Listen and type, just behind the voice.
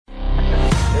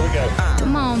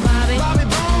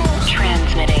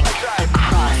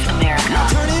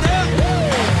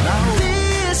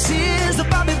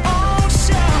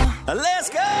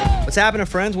What's happening,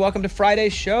 friends? Welcome to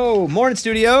Friday's show. Morning,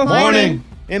 studio. Morning.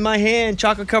 In my hand,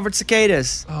 chocolate-covered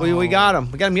cicadas. Oh. We got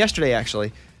them. We got them yesterday,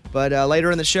 actually. But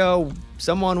later in the show,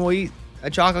 someone will eat a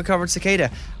chocolate-covered cicada.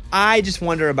 I just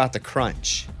wonder about the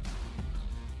crunch.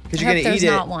 Because you're going to eat it.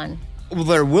 There's not one. Well,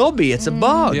 there will be. It's a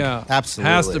bug. Yeah,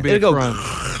 Absolutely. Has to be It'll a go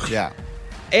crunch. Yeah.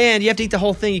 And you have to eat the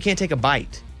whole thing. You can't take a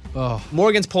bite. Oh,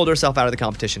 Morgan's pulled herself out of the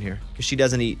competition here because she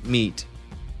doesn't eat meat.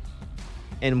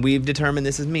 And we've determined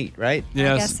this is meat, right?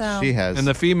 yes. I guess so. She has. And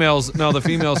the females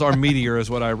are meatier, is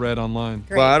what I read online.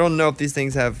 Great. Well, I don't know if these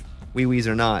things have wee-wees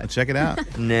or not. Check it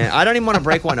out. Nah, I don't even want to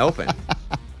break one open.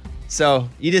 So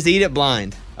you just eat it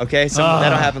blind, okay? So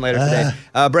that'll happen later today.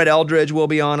 Brett Eldredge will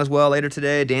be on as well later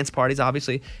today. Dance parties,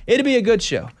 obviously. It'll be a good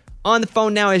show. On the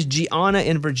phone now is Gianna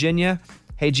in Virginia.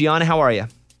 Hey, Gianna, how are you?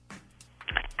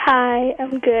 Hi,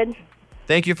 I'm good.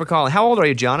 Thank you for calling. How old are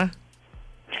you, Gianna?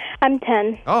 I'm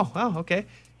 10. Oh, wow, okay.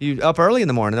 You up early in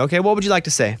the morning. Okay, what would you like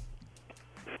to say?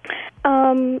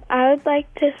 I would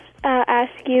like to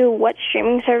ask you what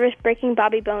streaming service Breaking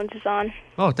Bobby Bones is on.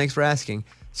 Oh, thanks for asking.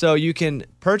 So you can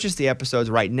purchase the episodes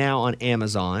right now on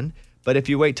Amazon, but if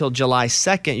you wait till July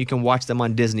 2nd, you can watch them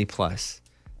on Disney+.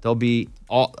 There'll be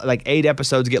 8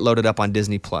 episodes get loaded up on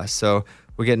Disney+. So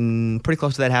we're getting pretty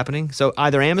close to that happening. So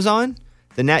either Amazon,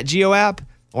 the Nat Geo app,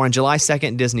 or on July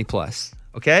 2nd, Disney+.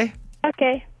 Okay?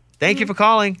 Okay. Thank you for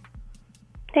calling.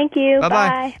 Thank you.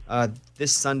 Bye-bye. Bye.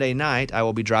 This Sunday night, I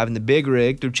will be driving the big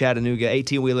rig through Chattanooga,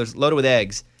 18-wheelers loaded with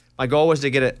eggs. My goal was to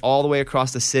get it all the way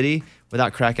across the city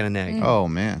without cracking an egg. Oh,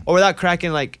 man. Or without cracking,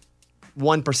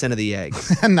 1% of the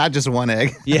eggs. Not just one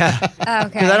egg. Yeah. Okay.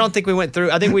 Because I don't think we went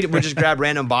through. I think we just grabbed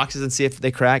random boxes and see if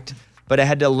they cracked. But I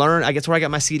had to learn. I guess where I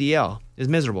got my CDL. It was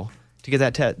miserable to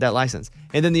get that license.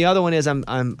 And then the other one is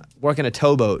I'm working a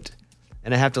towboat,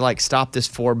 and I have to stop this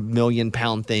 4 million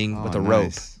pound thing with a rope.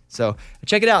 Nice. So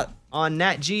check it out on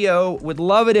Nat Geo. Would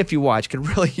love it if you watch. Could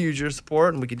really use your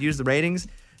support, and we could use the ratings.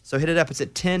 So hit it up. It's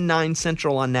at 10/9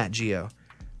 Central on Nat Geo.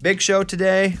 Big show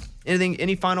today.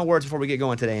 Any final words before we get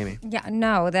going today, Amy? Yeah,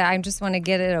 no, that I just want to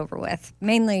get it over with.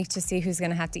 Mainly to see who's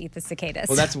going to have to eat the cicadas.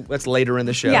 Well, that's later in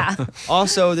the show. Yeah.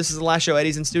 Also, this is the last show.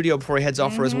 Eddie's in studio before he heads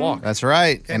off for his walk. That's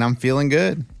right. And I'm feeling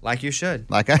good. Like you should.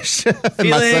 Like I should.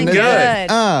 Feeling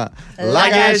good.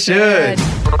 Like I should.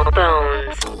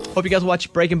 Hope you guys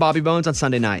watch Breaking Bobby Bones on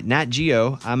Sunday night. Nat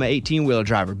Geo, I'm an 18-wheeler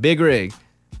driver. Big rig.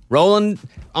 Rolling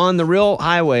on the real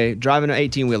highway, driving an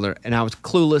 18-wheeler, and I was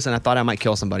clueless, and I thought I might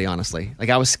kill somebody, honestly.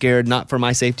 I was scared, not for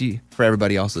my safety, for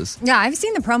everybody else's. Yeah, I've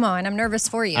seen the promo, and I'm nervous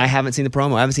for you. I haven't seen the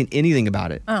promo. I haven't seen anything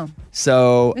about it. Oh.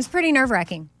 So, It was pretty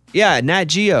nerve-wracking. yeah, Nat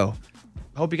Geo.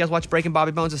 Hope you guys watch Breaking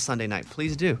Bobby Bones this Sunday night.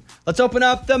 Please do. Let's open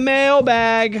up the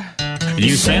mailbag.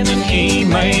 You send an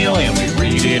email and we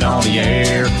read it on the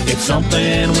air. It's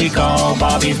something we call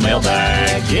Bobby's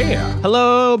mailbag. Yeah.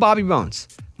 Hello, Bobby Bones.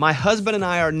 My husband and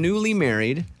I are newly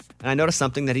married, and I noticed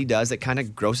something that he does that kind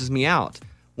of grosses me out.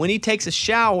 When he takes a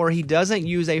shower, he doesn't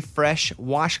use a fresh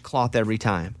washcloth every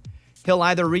time. He'll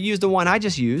either reuse the one I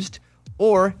just used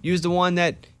or use the one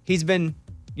that he's been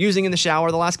using in the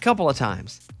shower the last couple of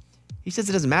times. He says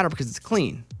it doesn't matter because it's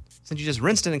clean. Since you just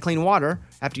rinsed it in clean water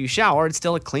after you shower, it's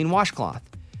still a clean washcloth.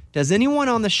 Does anyone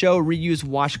on the show reuse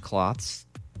washcloths?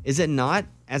 Is it not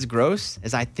as gross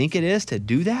as I think it is to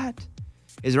do that?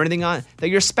 Is there anything that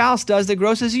your spouse does that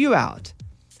grosses you out?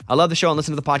 I love the show and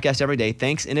listen to the podcast every day.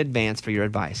 Thanks in advance for your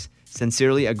advice.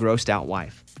 Sincerely, a grossed out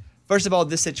wife. First of all,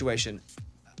 this situation,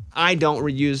 I don't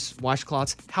reuse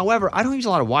washcloths. However, I don't use a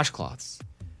lot of washcloths.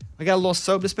 I got a little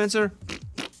soap dispenser.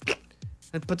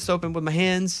 I put the soap in with my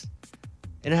hands.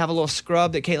 And I have a little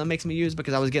scrub that Caitlin makes me use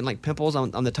because I was getting pimples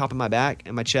on the top of my back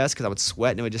and my chest because I would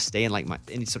sweat and it would just stay in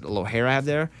any sort of little hair I have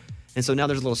there. And so now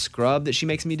there's a little scrub that she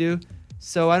makes me do.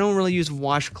 So I don't really use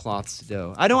washcloths,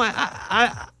 though.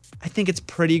 I think it's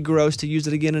pretty gross to use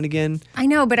it again and again. I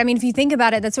know, but if you think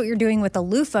about it, that's what you're doing with a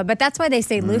loofah. But that's why they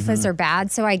say loofahs are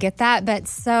bad, so I get that. But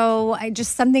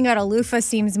something about a loofah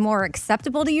seems more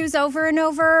acceptable to use over and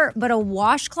over. But a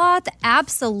washcloth,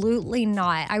 absolutely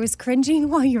not. I was cringing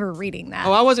while you were reading that.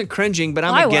 Oh, I wasn't cringing, but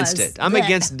I'm against was. it. I'm Blech.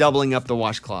 against doubling up the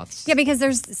washcloths. Yeah, because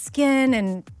there's skin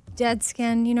and dead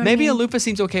skin, you know Maybe what I a mean? loofah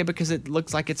seems okay because it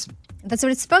looks like it's That's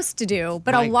what it's supposed to do.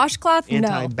 But a washcloth, no.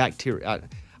 antibacterial. I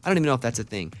don't even know if that's a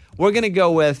thing. We're going to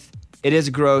go with it is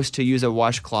gross to use a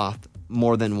washcloth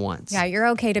more than once. Yeah, you're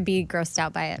okay to be grossed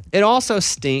out by it. It also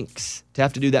stinks to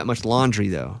have to do that much laundry,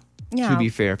 though, Yeah. to be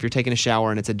fair. If you're taking a shower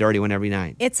and it's a dirty one every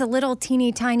night. It's a little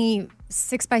teeny tiny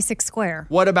 6x6 square.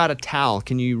 What about a towel?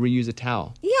 Can you reuse a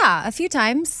towel? Yeah, a few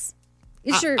times.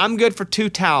 I'm good for 2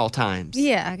 towel times.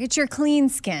 Yeah, it's your clean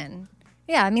skin.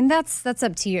 Yeah, that's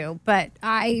up to you. But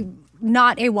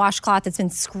not a washcloth that's been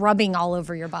scrubbing all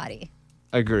over your body.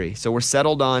 Agree. So we're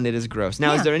settled on it is gross.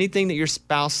 Now, is Yeah. there anything that your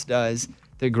spouse does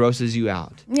that grosses you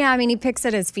out? Yeah, I mean, he picks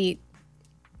at his feet.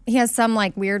 He has some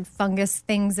like weird fungus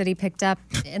things that he picked up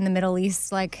in the Middle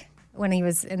East, like when he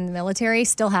was in the military.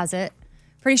 Still has it.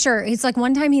 Pretty sure. It's like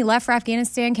one time he left for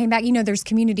Afghanistan, came back. You know, there's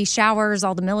community showers.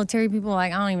 All the military people are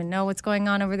like, I don't even know what's going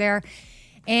on over there.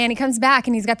 And he comes back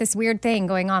and he's got this weird thing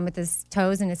going on with his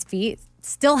toes and his feet.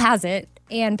 Still has it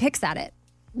and picks at it.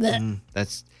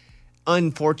 That's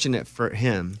unfortunate for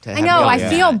him to have I know. dealt I with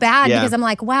feel that. bad Yeah. because I'm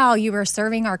like, wow, you were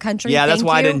serving our country. Yeah, that's Thank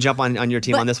why I you. didn't jump on your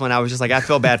team on this one. I was just like, I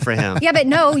feel bad for him. Yeah, but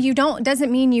no, you don't.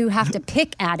 Doesn't mean you have to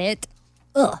pick at it.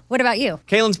 Ugh. What about you?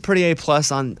 Kaylin's pretty A+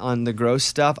 on the gross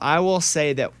stuff. I will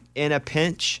say that in a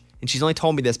pinch, and she's only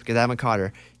told me this because I haven't caught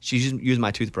her, she's used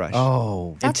my toothbrush.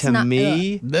 Oh. And That's to not-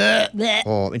 me, Blech.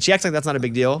 oh, and she acts like that's not a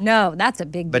big deal. No, that's a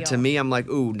big deal. But to me, I'm like,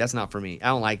 ooh, that's not for me. I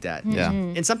don't like that. Yeah.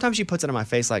 And sometimes she puts it on my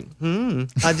face like,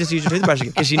 I just use your toothbrush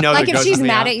because she knows like it if grosses she's me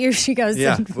mad out. at you, she goes.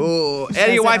 Yeah. and- Ooh. She Eddie,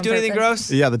 does your it wife on do anything purpose.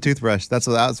 gross? Yeah, the toothbrush. That's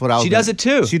what I was. She does it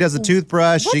too. She does a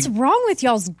toothbrush. What's wrong with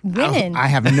y'all's women? I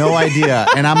have no idea,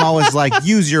 and I'm always like,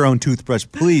 use your own toothbrush,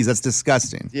 please. That's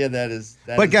disgusting. Yeah, that is.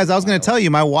 But guys, I was going to tell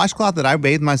you, my washcloth that I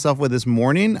bathed myself with this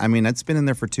morning, I mean, it's been in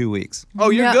there for 2 weeks. Oh,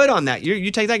 you're Yeah. good on that.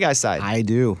 You take that guy's side. I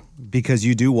do, because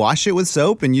you do wash it with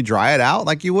soap and you dry it out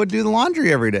like you would do the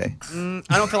laundry every day. I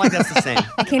don't feel like that's the same.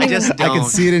 can't I just even- don't. I can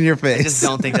see it in your face. I just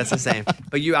don't think that's the same.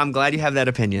 But I'm glad you have that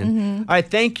opinion. All right,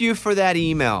 thank you for that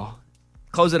email.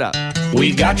 Close it up.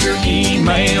 We got your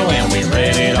email and we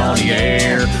read it on the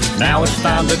air. Now it's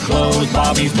time to close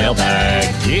Bobby's mailbag.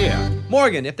 Yeah.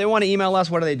 Morgan, if they want to email us,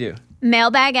 what do they do?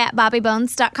 Mailbag at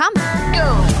bobbybones.com.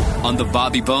 On the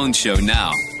Bobby Bones Show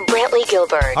now. Brantley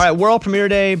Gilbert. All right, World Premiere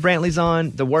Day. Brantley's on.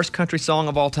 The Worst Country Song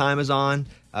of All Time is on.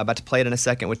 About to play it in a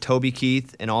second with Toby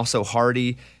Keith and also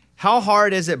Hardy. How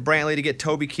hard is it, Brantley, to get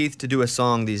Toby Keith to do a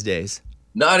song these days?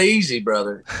 Not easy,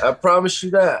 brother. I promise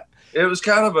you that. It was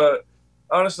kind of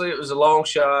honestly, it was a long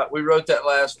shot. We wrote that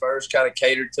last verse, kind of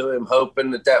catered to him,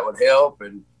 hoping that would help.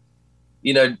 And,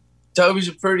 you know, Toby's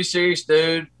a pretty serious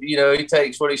dude. You know, he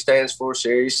takes what he stands for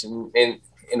serious, and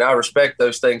I respect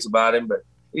those things about him. But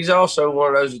he's also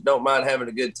one of those that don't mind having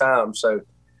a good time. So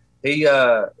he,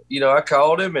 I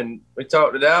called him and we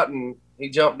talked it out, and he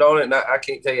jumped on it. And I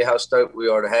can't tell you how stoked we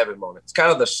are to have him on it. It's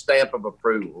kind of the stamp of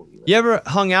approval. You know? You ever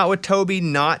hung out with Toby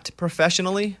not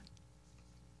professionally?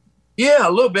 Yeah,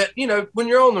 a little bit. You know, when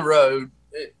you're on the road,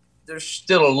 there's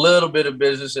still a little bit of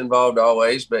business involved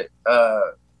always, but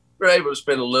we're able to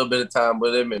spend a little bit of time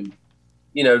with him and,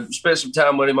 you know, spend some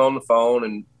time with him on the phone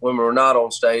and when we're not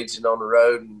on stage and on the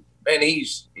road. And man, he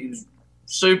was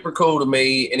super cool to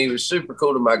me, and he was super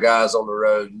cool to my guys on the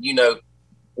road. And, you know,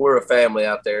 we're a family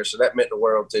out there, so that meant the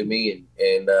world to me,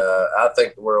 and I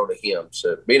think the world of him.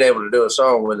 So being able to do a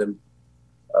song with him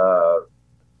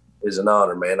is an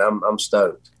honor, man. I'm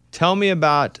stoked. Tell me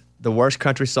about the worst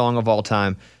country song of all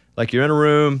time. Like, you're in a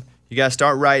room, you got to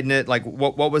start writing it. Like,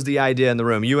 what was the idea in the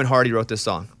room? You and Hardy wrote this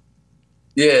song.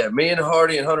 Yeah, me and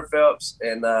Hardy and Hunter Phelps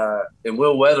and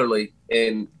Will Weatherly.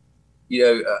 And, you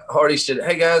know, Hardy said,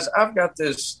 hey, guys, I've got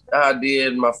this idea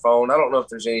in my phone. I don't know if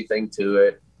there's anything to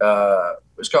it.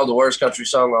 It's called The Worst Country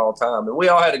Song of All Time. And we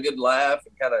all had a good laugh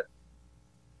and kind of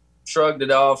shrugged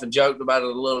it off and joked about it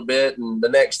a little bit. And the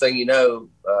next thing you know,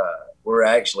 we're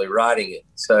actually writing it.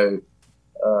 So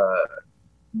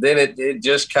then it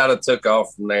just kind of took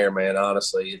off from there, man.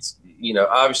 Honestly, it's, you know,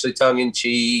 obviously tongue in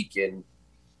cheek and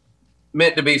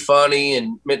meant to be funny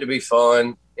and meant to be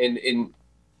fun. And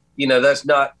you know, that's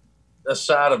not a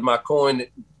side of my coin that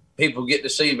people get to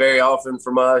see very often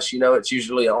from us. You know, it's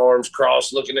usually arms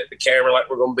crossed looking at the camera like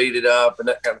we're going to beat it up and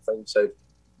that kind of thing. So,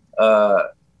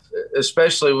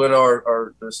 especially when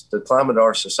the climate of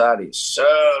our society is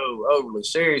so overly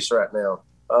serious right now.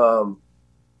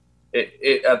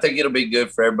 I think it'll be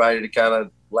good for everybody to kind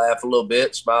of laugh a little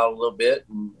bit, smile a little bit,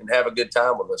 and have a good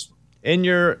time with this one. In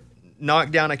your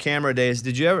knock down a camera days,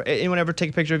 did anyone ever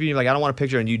take a picture of you? You're like, I don't want a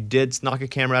picture, and you did knock a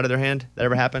camera out of their hand? That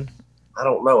ever happened? I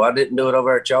don't know. I didn't do it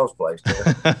over at y'all's place.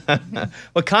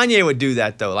 Well, Kanye would do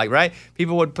that, though. Like, right?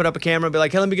 People would put up a camera and be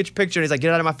like, hey, let me get your picture. And he's like, get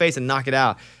it out of my face and knock it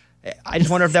out. I just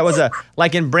wonder if that was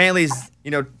like in Brantley's,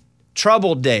 you know,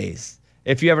 troubled days,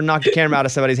 if you ever knocked a camera out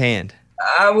of somebody's hand.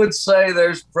 I would say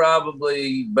there's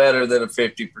probably better than a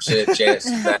 50% chance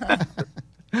of that.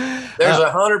 There's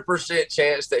 100%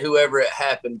 chance that whoever it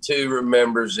happened to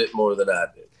remembers it more than I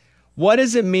do. What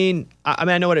does it mean? I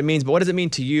mean, I know what it means, but what does it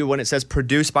mean to you when it says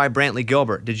produced by Brantley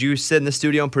Gilbert? Did you sit in the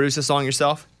studio and produce a song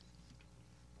yourself?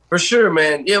 For sure,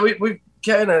 man. Yeah, we've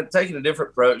kind of taken a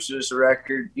different approach to this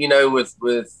record. You know, with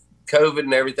COVID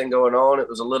and everything going on, it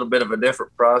was a little bit of a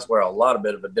different process, a lot of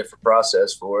bit of a different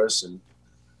process for us. And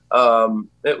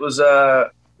it was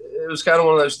kind of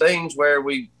one of those things where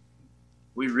we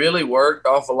really worked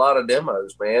off a lot of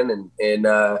demos, man,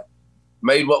 and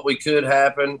made what we could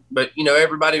happen. But,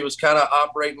 everybody was kind of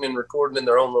operating and recording in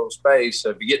their own little space.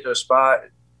 So if you get to a spot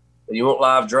and you want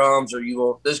live drums or you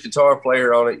want this guitar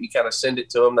player on it, you kind of send it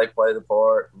to them. They play the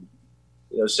part and,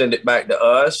 send it back to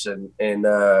us. And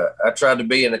I tried to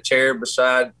be in a chair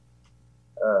beside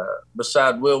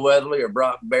Will Weatherly or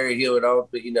Brock Berryhill and all,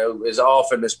 but, as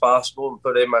often as possible and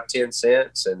put in my 10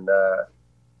 cents. And,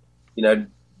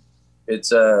 it's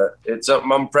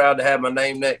something I'm proud to have my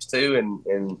name next to,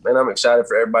 and I'm excited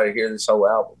for everybody to hear this whole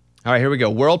album. All right, here we go.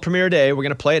 World premiere day. We're going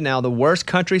to play it now. The worst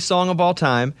country song of all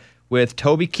time with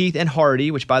Toby Keith and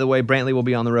Hardy, which, by the way, Brantley will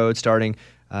be on the road starting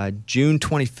June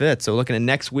 25th. So looking at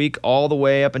next week all the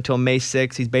way up until May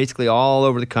 6th. He's basically all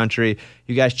over the country.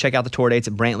 You guys check out the tour dates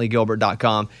at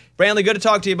BrantleyGilbert.com. Brantley, good to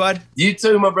talk to you, bud. You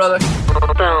too, my brother.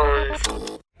 I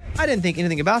didn't think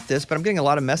anything about this, but I'm getting a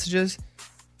lot of messages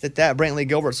that Brantley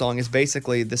Gilbert song is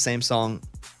basically the same song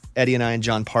Eddie and I and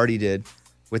John Party did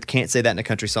with Can't Say That in a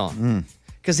Country Song.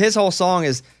 Because his whole song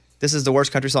is, this is the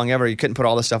worst country song ever. You couldn't put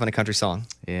all this stuff in a country song.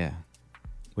 Yeah.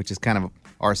 Which is kind of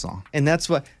our song. And that's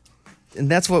what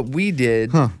we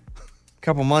did a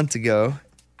couple months ago,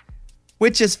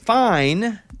 which is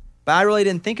fine, but I really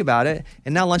didn't think about it.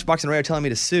 And now Lunchbox and Ray are telling me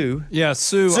to sue. Yeah,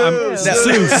 sue.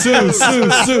 Sue.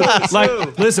 Sue.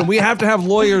 Like, listen, we have to have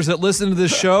lawyers that listen to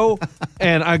this show,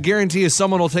 and I guarantee you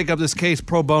someone will take up this case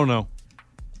pro bono.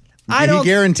 He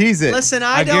guarantees it. Listen,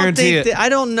 I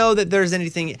don't know that there's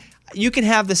anything. You can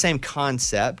have the same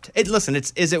concept.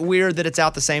 Is it weird that it's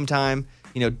out the same time,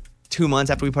 2 months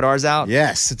after we put ours out?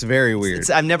 Yes, it's very weird.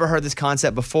 I've never heard this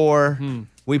concept before.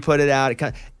 We put it out.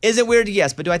 Is it weird?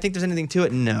 Yes. But do I think there's anything to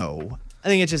it? No. I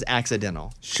think it's just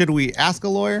accidental. Should we ask a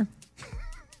lawyer?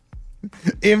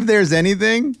 If there's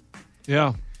anything?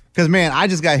 Yeah. Because, man, I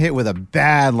just got hit with a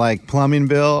bad, plumbing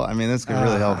bill. I mean, this could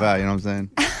really help out. You know what I'm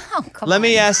saying? Let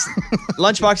me ask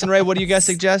Lunchbox and Ray, what do you guys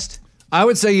suggest? I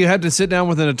would say you had to sit down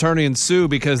with an attorney and sue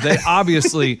because they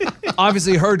obviously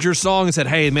heard your song and said,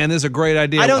 hey, man, this is a great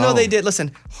idea. I don't know they did.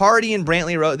 Listen, Hardy and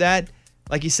Brantley wrote that,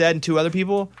 like you said, and two other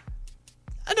people.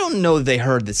 I don't know that they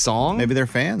heard the song. Maybe they're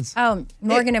fans. Oh,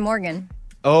 Morgan and Morgan.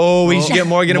 Oh, we should get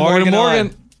Morgan and Morgan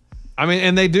on. I mean,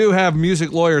 and they do have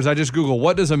music lawyers. I just Googled,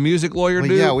 what does a music lawyer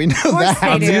do? Yeah, we know that.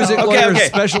 A music lawyer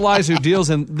specialized who deals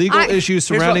in legal issues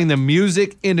surrounding the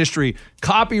music industry.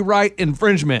 Copyright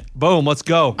infringement. Boom, let's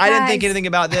go. I didn't think anything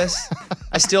about this.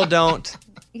 I still don't.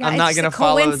 Yeah, I'm not going to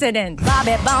follow. Coincidence.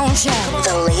 Bobby Bone Show.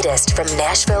 The latest from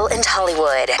Nashville and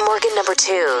Hollywood. Morgan number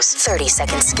 2's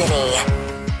 30-Second Skinny.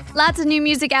 Lots of new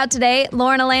music out today.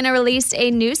 Lauren Elena released a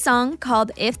new song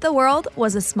called If the World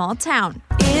Was a Small Town.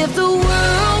 If the world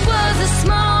was a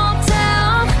small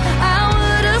town, I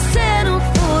would have settled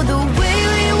for the way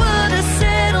we would have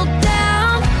settled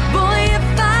down. Boy,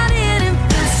 if I didn't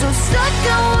feel so stuck, I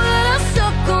would have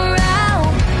stuck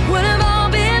around. Would have all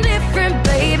been different,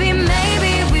 baby.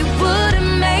 Maybe we would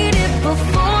have made it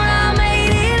before I made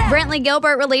it out. Brantley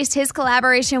Gilbert released his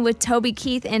collaboration with Toby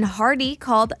Keith and Hardy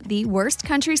called The Worst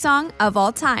Country Song of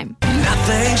All Time. I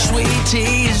think sweet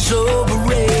tea is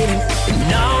overrated,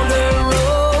 and all the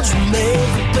roads we made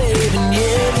for paving.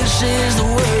 Yeah, this is the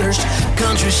worst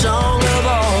country song of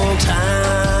all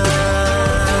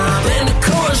time. And the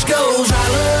chorus goes, I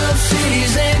love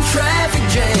cities and traffic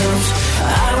jams.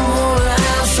 I don't want a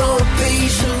house on a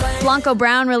piece of land. Blanco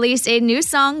Brown released a new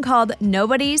song called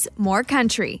Nobody's More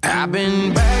Country. I've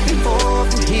been back and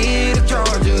forth from here to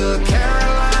Georgia,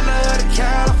 Carolina to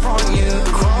California,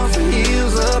 across the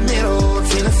hills of middle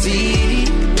Tennessee.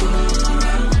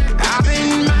 I've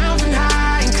been mountain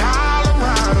high in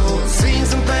Colorado, seen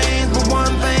some things, but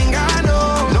one thing I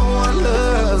know, no one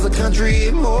loves the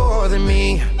country more than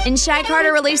me. And Shy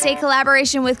Carter released a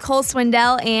collaboration with Cole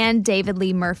Swindell and David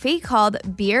Lee Murphy called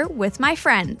Beer with My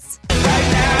Friends. Right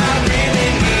now I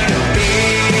really need a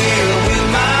beer with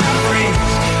my friends.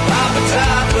 Pop a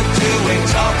top or two and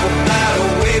talk about a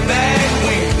way back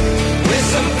when. With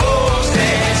some folks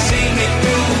that sing it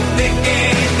through thick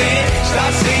and thin.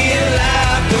 Start seeing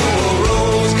life through a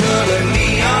rose-colored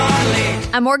neon lens.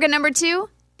 I'm Morgan number 2.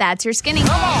 That's your skinny.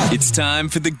 It's time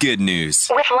for the good news.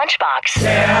 With Lunchbox.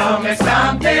 Tell me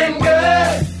something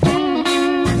good.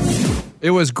 It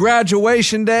was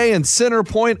graduation day in Center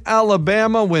Point,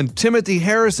 Alabama, when Timothy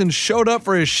Harrison showed up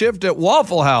for his shift at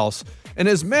Waffle House. And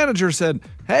his manager said,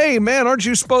 hey, man, aren't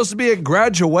you supposed to be at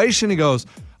graduation? He goes,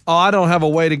 oh, I don't have a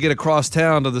way to get across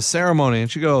town to the ceremony.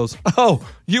 And she goes, oh,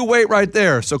 you wait right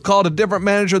there. So called a different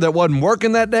manager that wasn't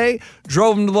working that day,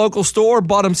 drove him to the local store,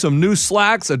 bought him some new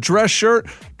slacks, a dress shirt,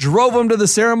 drove him to the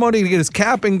ceremony to get his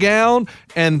cap and gown,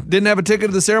 and didn't have a ticket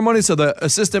to the ceremony. So the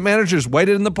assistant manager just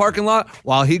waited in the parking lot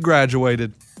while he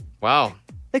graduated. Wow.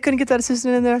 They couldn't get that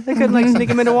assistant in there. They couldn't sneak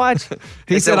him in to watch.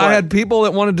 He said, I had people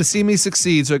that wanted to see me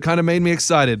succeed, so it kind of made me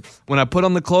excited. When I put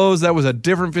on the clothes, that was a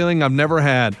different feeling I've never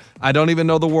had. I don't even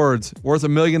know the words. Worth $1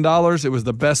 million. It was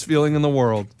the best feeling in the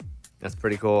world. That's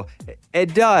pretty cool.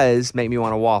 It does make me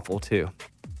want a waffle, too.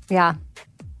 Yeah.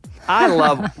 I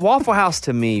love Waffle House.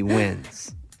 To me,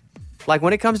 wins. Like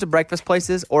when it comes to breakfast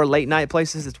places or late night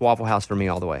places, it's Waffle House for me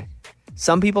all the way.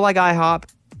 Some people like IHOP,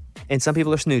 and some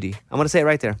people are snooty. I'm going to say it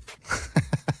right there.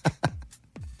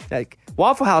 Like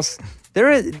Waffle House, they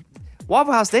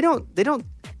don't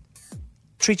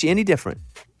treat you any different.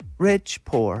 Rich,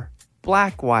 poor,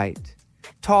 black, white,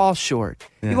 tall, short.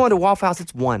 You go into Waffle House,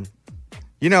 it's one.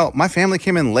 You know, my family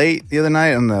came in late the other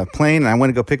night on the plane, and I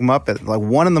went to go pick them up at like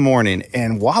 1 a.m,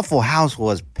 and Waffle House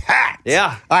was packed.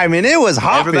 Yeah. I mean, it was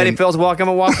hopping. Everybody feels welcome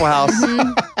at Waffle House.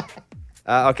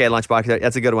 Okay, Lunchbox,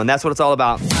 that's a good one. That's what it's all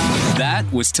about.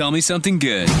 That was Tell Me Something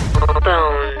Good.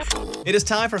 It is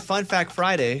time for Fun Fact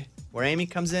Friday, where Amy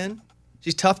comes in.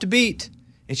 She's tough to beat,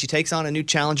 and she takes on a new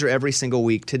challenger every single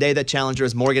week. Today, that challenger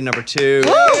is Morgan number 2.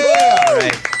 All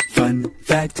right. Fun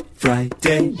Fact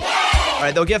Friday. All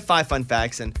right, they'll give 5 fun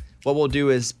facts, and what we'll do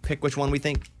is pick which one we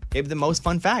think gave the most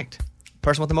fun fact.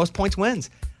 Person with the most points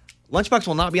wins. Lunchbox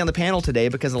will not be on the panel today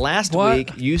because last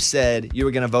week you said you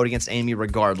were going to vote against Amy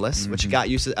regardless, which got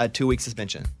you a 2-week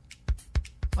suspension.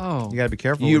 Oh. You got to be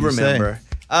careful. You what remember.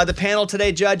 The panel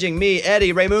today judging me,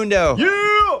 Eddie, Raymundo.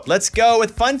 Yeah! Let's go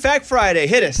with Fun Fact Friday.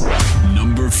 Hit us.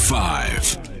 Number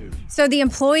 5. So the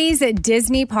employees at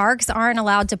Disney parks aren't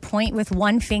allowed to point with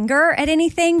one finger at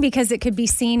anything because it could be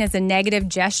seen as a negative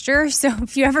gesture. So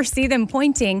if you ever see them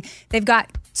pointing, they've got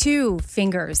 2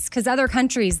 fingers because other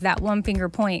countries, that one finger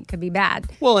point could be bad.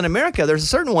 Well, in America, there's a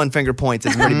certain one finger point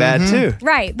that's pretty bad too.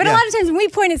 Right. But a lot of times when we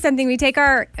point at something, we take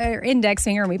our index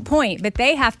finger and we point, but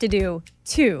they have to do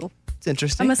 2. It's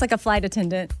interesting. Almost like a flight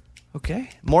attendant. Okay.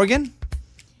 Morgan?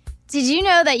 Did you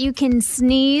know that you can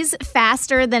sneeze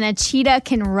faster than a cheetah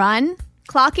can run?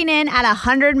 Clocking in at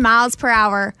 100 miles per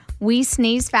hour, we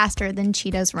sneeze faster than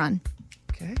cheetahs run.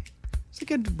 Okay. It's a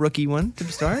good rookie one to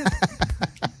start.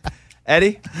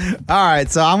 Eddie? All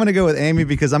right, so I'm going to go with Amy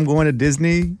because I'm going to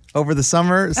Disney over the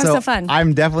summer. So fun.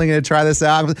 I'm definitely going to try this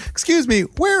out. Excuse me,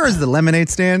 where is the lemonade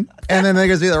stand? And then they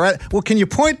go, well, can you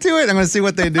point to it? I'm going to see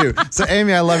what they do. So,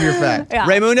 Amy, I love your fact. Yeah.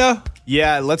 Raymundo?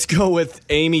 Yeah, let's go with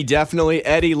Amy, definitely.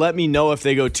 Eddie, let me know if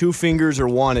they go 2 fingers or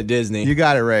 1 at Disney. You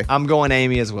got it, Ray. I'm going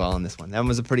Amy as well on this one. That one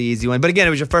was a pretty easy one. But again,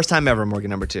 it was your first time ever, Morgan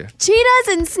number 2. Cheetahs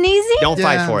and sneezing? Don't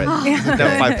fight for it.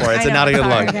 Don't fight for it. It's not a good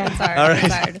look. Okay, sorry. All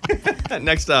right.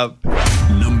 Next up.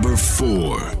 Number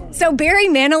 4. So Barry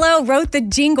Manilow wrote the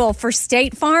jingle for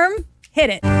State Farm. Hit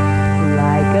it.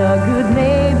 Like a good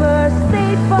neighbor,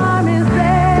 State Farm is there.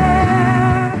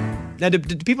 Now, do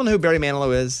people know who Barry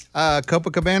Manilow is?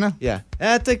 Copacabana? Yeah.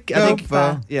 I think,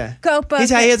 yeah. Copa.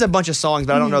 He has a bunch of songs,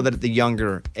 but I don't know that the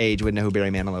younger age would know who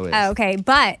Barry Manilow is. Oh, okay,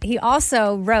 but he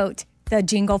also wrote the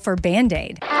jingle for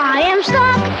Band-Aid. I am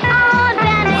stuck on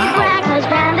Band-Aid black, 'cause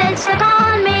Band-Aid's stuck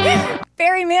on me.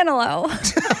 Barry Manilow.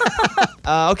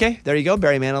 Okay, there you go,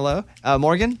 Barry Manilow.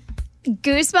 Morgan?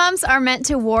 Goosebumps are meant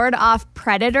to ward off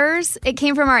predators. It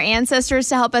came from our ancestors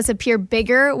to help us appear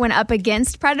bigger when up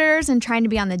against predators and trying to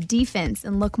be on the defense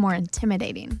and look more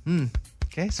intimidating.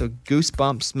 Okay, so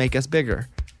goosebumps make us bigger.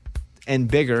 And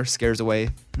bigger scares away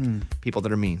people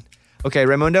that are mean. Okay,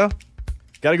 Raymundo?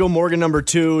 Got to go Morgan number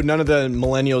 2. None of the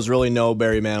millennials really know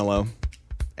Barry Manilow.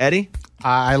 Eddie?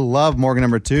 I love Morgan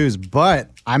number 2's, but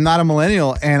I'm not a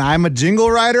millennial, and I'm a jingle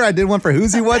writer. I did one for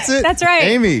Who's He What's It. That's right.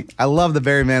 Amy, I love the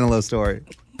Barry Manilow story.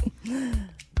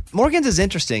 Morgan's is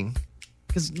interesting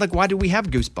because, why do we have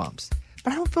goosebumps?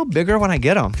 But I don't feel bigger when I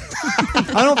get them.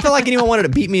 I don't feel like anyone wanted to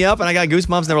beat me up, and I got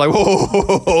goosebumps, and they were like,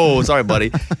 whoa, sorry,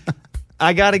 buddy.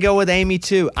 I got to go with Amy,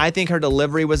 too. I think her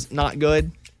delivery was not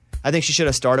good. I think she should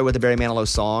have started with the Barry Manilow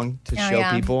song to show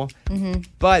people. Mm-hmm.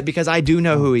 But because I do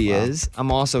know who he is,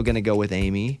 I'm also going to go with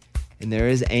Amy. And there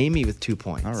is Amy with 2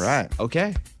 points. All right.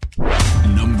 Okay.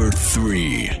 Number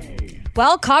 3.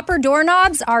 Well, copper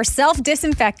doorknobs are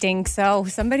self-disinfecting, so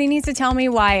somebody needs to tell me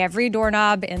why every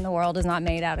doorknob in the world is not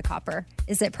made out of copper.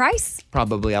 Is it price?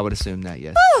 Probably. I would assume that,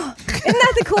 yes. Oh, isn't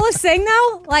that the coolest thing,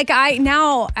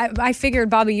 though? I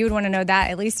figured, Bobby, you would want to know that,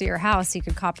 at least at your house. You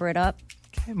could copper it up.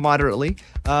 Okay, moderately.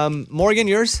 Morgan,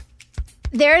 yours?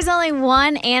 There's only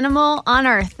one animal on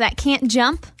Earth that can't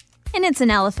jump, and it's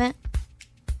an elephant.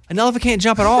 An elephant can't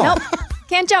jump at all. Nope.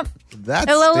 Can't jump. That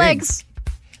Their little stinks.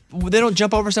 legs. They don't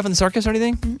jump over stuff in the circus or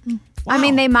anything? I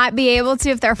mean, they might be able to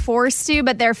if they're forced to,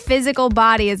 but their physical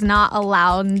body is not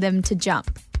allowing them to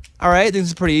jump. All right, I think this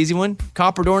is a pretty easy one.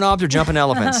 Copper doorknobs or jumping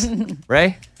elephants?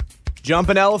 Ray?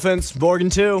 Jumping elephants, Morgan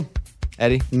 2.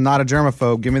 Eddie? Not a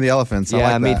germaphobe. Give me the elephants. I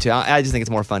Yeah, like me that. too. I just think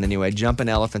it's more fun anyway. Jumping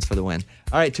elephants for the win.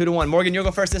 All right, 2-1. Morgan, you'll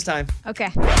go first this time. Okay.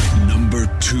 Number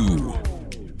 2.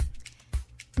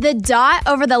 The dot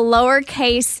over the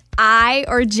lowercase I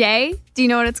or J, do you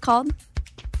know what it's called?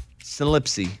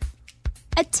 Synlipsy.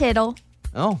 A tittle.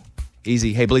 Oh,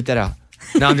 easy. Hey, bleep that out.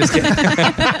 No, I'm just kidding.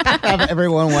 Have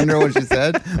everyone wonder what she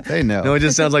said? They know. No, it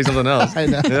just sounds like something else. I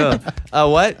know. Yeah.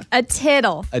 What? A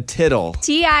tittle. A tittle.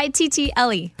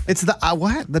 Tittle. It's the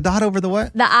what? The dot over the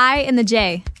what? The I and the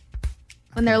J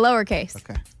when they're lowercase.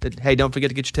 Okay. Hey, don't forget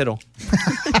to get your tittle.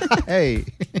 Hey.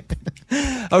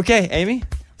 Okay, Amy?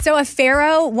 So a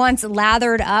pharaoh once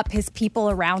lathered up his people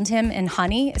around him in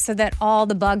honey so that all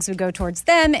the bugs would go towards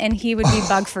them and he would be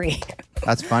bug free.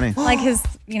 That's funny. Like his,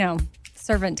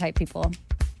 servant type people.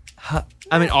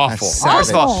 I mean, awful. That's First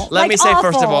of all, savage. let me say, Like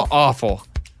first of all, awful. awful.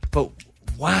 But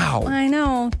wow. I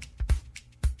know.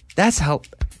 That's how.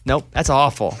 Nope, that's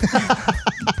awful.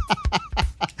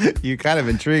 You kind of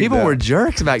intrigued. People though. were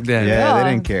jerks back then. Yeah,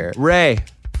 they didn't care. Ray.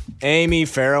 Amy,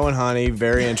 Pharaoh, and Honey,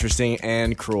 very interesting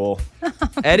and cruel.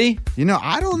 Eddie?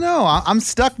 I don't know. I'm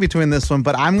stuck between this one,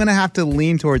 but I'm going to have to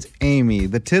lean towards Amy.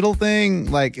 The tittle thing,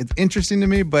 it's interesting to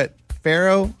me, but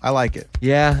Pharaoh, I like it.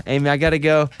 Yeah, Amy, I got to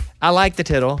go. I like the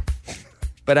tittle,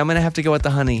 but I'm going to have to go with the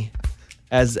honey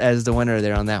as the winner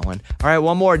there on that one. All right,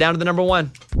 one more, down to the number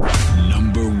 1.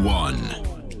 Number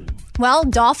 1. Well,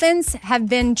 dolphins have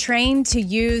been trained to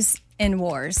use in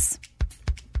wars.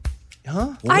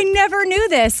 Huh? I never knew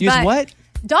this. Use but what?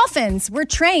 Dolphins were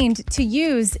trained to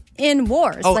use in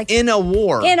wars. Oh, in a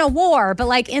war. In a war, but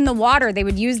in the water, they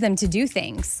would use them to do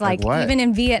things. Like what? Even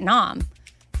in Vietnam.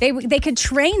 They could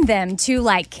train them to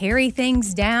carry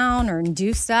things down or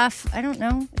do stuff. I don't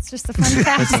know. It's just a fun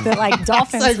fact that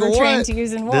dolphins were trained to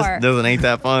use in war. Doesn't ain't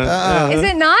that fun. Is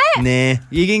it not? Nah.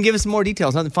 You can give us some more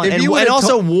details. Nothing fun. If And, you and would've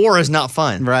also, war is not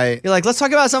fun. Right. You're like, let's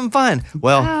talk about something fun.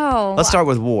 Well, Oh. let's start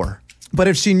with war. But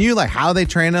if she knew how they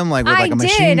train them, with I a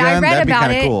machine did. gun, I read that'd be about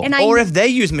kind of it, cool. and I- Or if they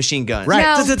use machine guns. Right.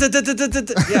 No. Yeah, is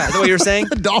that what you were saying?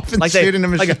 The dolphins Like shooting a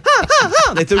machine. Like ha, ha,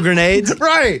 ha. They threw grenades.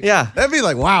 Right. Yeah. That'd be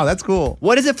wow, that's cool.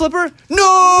 What is it, Flipper?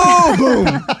 No! Boom.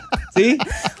 See?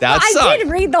 That I sucked. did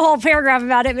read the whole paragraph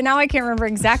about it, but now I can't remember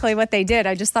exactly what they did.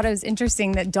 I just thought it was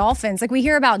interesting that dolphins, we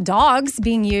hear about dogs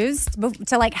being used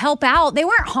to help out. They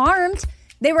weren't harmed.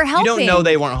 They were You helping. don't know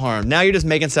they weren't harmed. Now you're just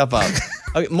making stuff up.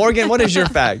 Okay, Morgan, what is your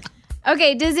fact?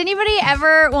 Okay, does anybody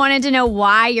ever wanted to know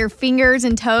why your fingers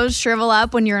and toes shrivel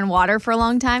up when you're in water for a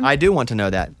long time? I do want to know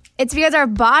that. It's because our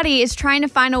body is trying to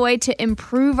find a way to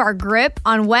improve our grip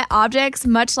on wet objects,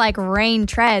 much like rain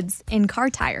treads in car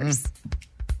tires.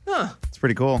 Huh. It's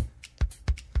pretty cool.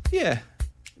 Yeah.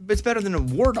 But it's better than a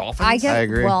war dolphin. I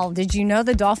agree. Well, did you know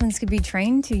the dolphins could be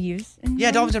trained to use?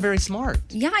 Yeah, dolphins are very smart.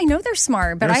 Yeah, I know they're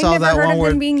smart, but You ever I saw never that heard one of where-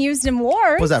 them being used in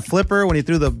wars. Was that Flipper when he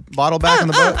threw the bottle back in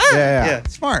the boat? Yeah.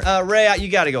 Smart. Ray, you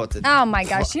got to go with it. Oh my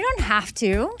gosh, you don't have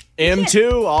to.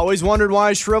 M2, always wondered why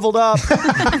I shriveled up.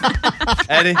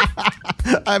 Eddie?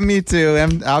 Me too.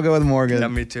 I'll go with Morgan. Yeah,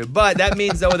 me too. But that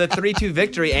means, though, with a 3-2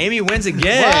 victory, Amy wins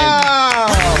again. Wow.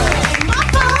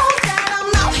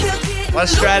 A lot of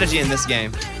strategy in this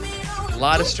game. A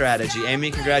lot of strategy.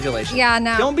 Amy, congratulations. Yeah,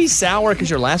 no. Don't be sour because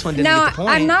your last one didn't No, get the point.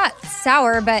 I'm not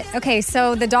sour, but okay,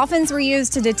 so the dolphins were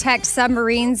used to detect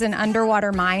submarines and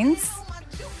underwater mines.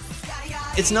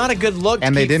 It's not a good look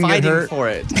And to they keep didn't get fighting hurt? for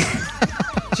it.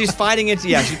 She's fighting it.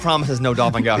 Yeah, she promises no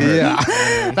dolphin got hurt. Yeah.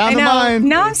 I Found the know. mine.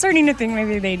 Now I'm starting to think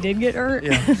maybe they did get hurt.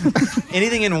 Yeah.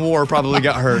 Anything in war probably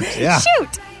got hurt. Yeah.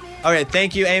 Shoot. Okay,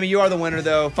 thank you, Amy. You are the winner,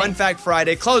 though. Fun Fact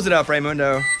Friday. Close it up,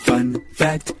 Raymundo. Fun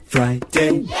Fact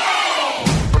Friday.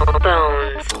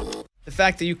 The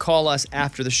fact that you call us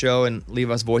after the show and leave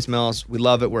us voicemails, we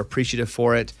love it. We're appreciative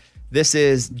for it. This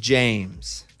is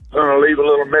James. I'm going to leave a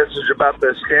little message about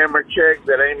the scammer check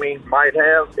that Amy might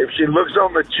have. If she looks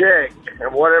on the check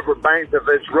and whatever bank that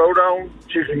it's wrote on,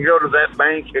 she can go to that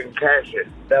bank and cash it.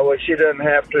 That way she doesn't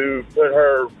have to put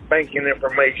her banking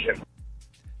information.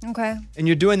 Okay. And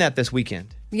you're doing that this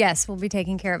weekend. Yes, we'll be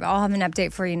taking care of it. I'll have an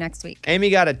update for you next week. Amy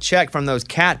got a check from those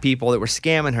cat people that were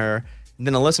scamming her. And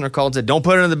then a listener called and said, don't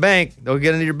put it in the bank. They'll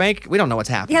get into your bank. We don't know what's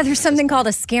happening. Yeah, there's something called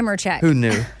a scammer check. Who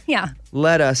knew? Yeah.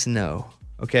 Let us know,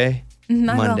 okay? I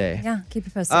will. Monday. Yeah, keep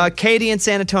it posted. Katie in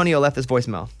San Antonio left this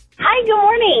voicemail. Hi, Hi, good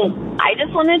morning. I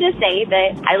just wanted to say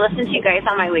that I listen to you guys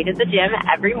on my way to the gym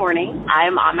every morning.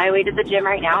 I'm on my way to the gym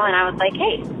right now, and I was like,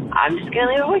 hey, I'm just going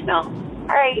to leave a voicemail. All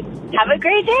right. Have a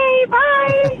great day.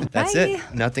 Bye. That's it.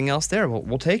 Nothing else there.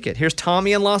 We'll take it. Here's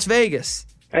Tommy in Las Vegas.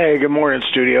 Hey, good morning,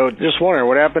 studio. Just wondering,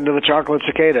 what happened to the chocolate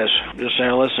cicadas? Just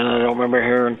saying, listen, I don't remember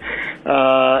hearing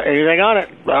anything on it.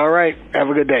 All right, have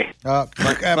a good day.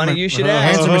 Funny you should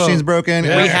ask. Answer machine's broken. We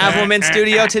have them in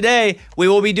studio today. We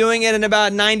will be doing it in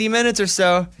about 90 minutes or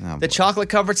so. The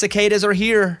chocolate-covered cicadas are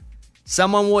here.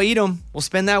 Someone will eat them. We'll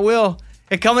spin that wheel.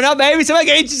 Hey, coming up, baby, somebody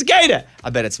can eat your cicada. I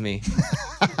bet it's me.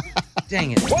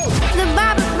 Dang it. The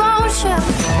Bobby Bones Show.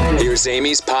 Here's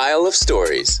Amy's pile of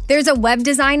stories. There's a web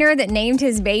designer that named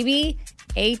his baby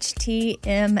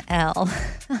HTML.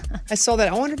 I saw that.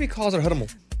 I wonder if he calls her Huddle.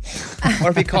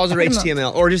 Or if he calls her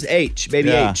HTML. Or just H, baby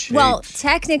H. Well,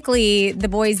 technically, the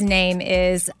boy's name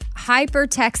is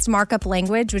Hypertext Markup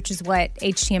Language, which is what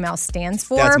HTML stands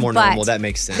for. That's more but normal. That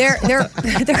makes sense. They're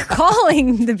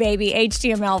calling the baby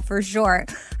HTML for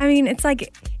short. I mean, it's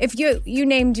like if you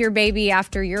named your baby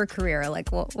after your career,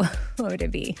 like what would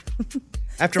it be?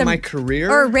 After my career?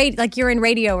 Or like you're in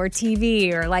radio or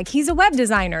TV, or like he's a web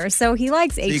designer, so he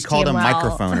likes HTML. You called him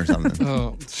microphone or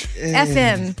something.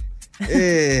 FM.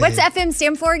 What's FM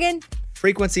stand for again?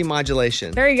 Frequency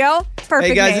modulation. There you go. Perfect.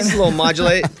 Hey guys, name. this is a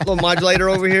little modulator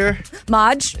over here.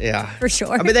 Modge. Yeah. For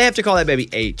sure. I mean, they have to call that baby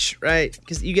H, right?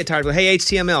 Because you get tired of, hey,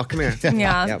 HTML, come here.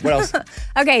 Yeah. What else?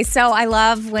 Okay, so I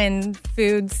love when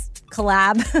foods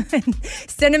collab.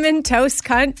 Cinnamon Toast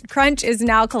Crunch is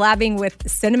now collabing with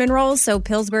Cinnamon Rolls, so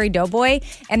Pillsbury Doughboy,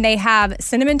 and they have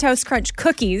Cinnamon Toast Crunch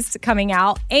cookies coming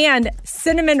out and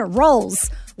cinnamon rolls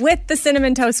with the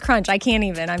Cinnamon Toast Crunch. I can't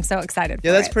even. I'm so excited for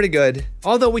Yeah, that's it. pretty good.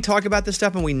 Although we talk about this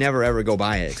stuff and we never ever go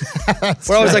buy it.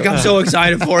 We're always like, I'm so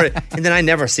excited for it. And then I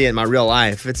never see it in my real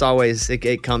life. It's always,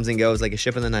 it comes and goes like a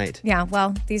ship in the night. Yeah,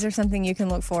 well, these are something you can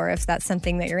look for if that's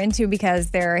something that you're into, because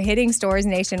they're hitting stores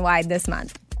nationwide this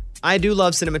month. I do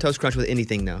love Cinnamon Toast Crunch with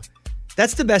anything, though.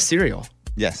 That's the best cereal.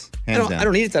 Yes, I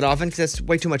don't eat it that often because that's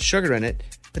way too much sugar in it.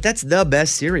 But that's the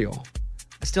best cereal.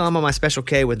 I'm on my Special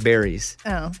K with berries.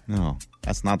 Oh. No,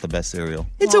 that's not the best cereal.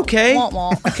 It's okay.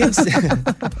 Wah.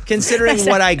 Considering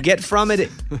what I get from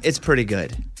it, it's pretty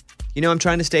good. You know, I'm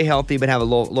trying to stay healthy but have a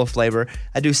little flavor.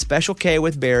 I do Special K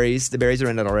with berries. The berries are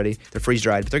in it already. They're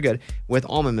freeze-dried, but they're good. With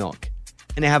almond milk.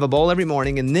 And I have a bowl every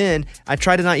morning, and then I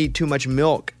try to not eat too much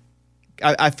milk.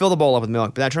 I fill the bowl up with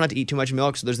milk, but I try not to eat too much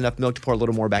milk so there's enough milk to pour a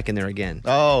little more back in there again.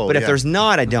 Oh, But if yeah. there's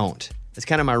not, I don't. That's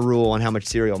kind of my rule on how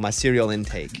much my cereal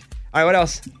intake. All right, what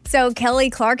else? So Kelly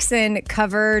Clarkson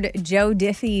covered Joe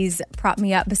Diffie's Prop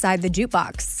Me Up Beside the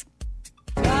Jukebox.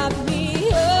 Prop me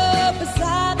up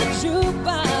beside the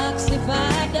jukebox if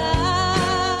I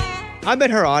die. I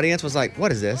bet her audience was like,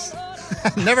 what is this?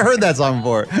 Never heard that song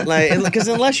before. Because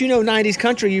unless you know 90s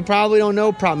country, you probably don't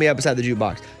know Prop Me Up Beside the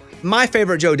Jukebox. My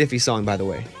favorite Joe Diffie song, by the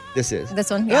way. This is. This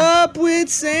one? Yeah. Up with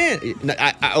sand. No,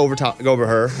 I go over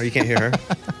her, or you can't hear her.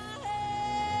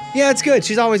 Yeah, it's good.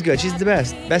 She's always good. She's the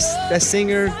best. Best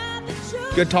singer,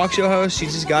 good talk show host.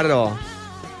 She's just got it all.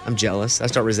 I'm jealous. I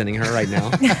start resenting her right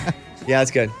now. Yeah,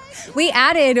 it's good. We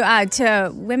added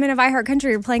to Women of iHeartCountry,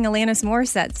 we're playing Alanis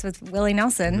Morissette's with Willie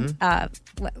Nelson.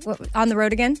 On the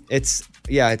road again? It's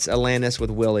Alanis with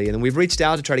Willie. And we've reached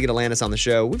out to try to get Alanis on the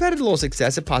show. We've had a little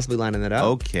success at possibly lining that up.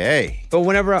 Okay. But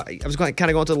whenever I was kind of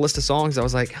going through the list of songs, I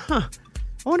was like,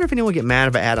 I wonder if anyone would get mad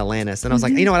if I add Alanis. And I was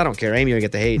like, you know what? I don't care. Amy will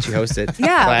get the hate. She hosts it.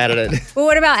 Yeah. So I added it. Well,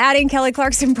 what about adding Kelly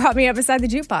Clarkson Prop Me Up Beside the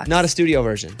Jukebox? Not a studio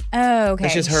version. Oh, okay.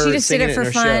 It's just her she just did singing it for in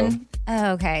her fun. show.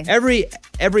 Oh, okay.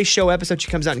 Every show episode, she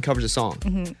comes out and covers a song.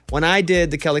 Mhm. When I did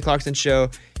the Kelly Clarkson show,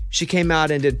 she came out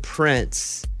and did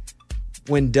Prince,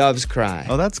 When Doves Cry.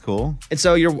 Oh, that's cool. And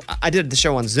so I did the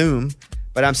show on Zoom,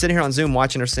 but I'm sitting here on Zoom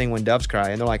watching her sing When Doves Cry.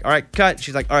 And they're like, all right, cut.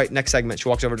 She's like, all right, next segment. She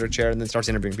walks over to her chair and then starts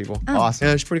interviewing people. Oh. Awesome.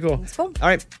 Yeah, it's pretty cool. That's cool. All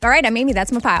right. All right, I'm Amy.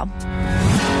 That's my pile.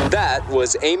 That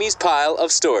was Amy's pile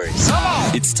of stories.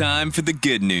 It's time for the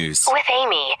good news. With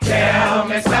Amy. Tell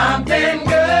me something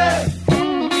good.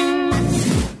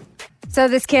 So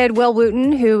this kid, Will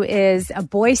Wooten, who is a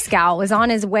Boy Scout, was on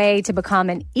his way to become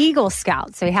an Eagle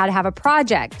Scout. So he had to have a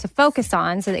project to focus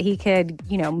on so that he could,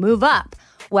 move up.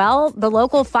 Well, the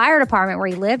local fire department where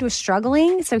he lived was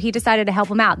struggling, so he decided to help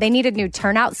him out. They needed new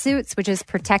turnout suits, which is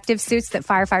protective suits that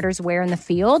firefighters wear in the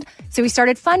field. So he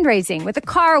started fundraising with a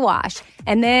car wash,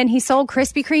 and then he sold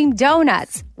Krispy Kreme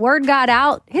donuts. Word got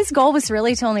out. His goal was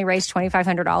really to only raise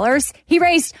 $2,500. He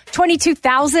raised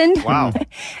 $22,000. Wow.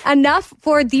 Enough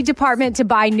for the department to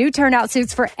buy new turnout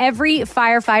suits for every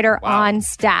firefighter on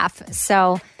staff.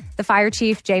 So the fire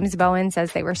chief, James Bowen,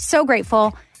 says they were so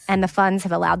grateful and the funds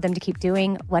have allowed them to keep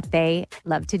doing what they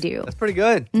love to do. That's pretty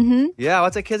good. Mm-hmm. Yeah,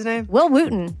 what's that kid's name? Will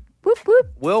Wooten. Whoop, whoop.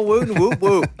 Will Wooten, whoop,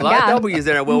 whoop. A lot of W's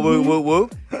there. Will, whoop, whoop,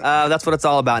 whoop. That's what it's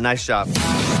all about. Nice job.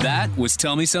 That was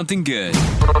Tell Me Something Good.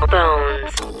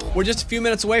 We're just a few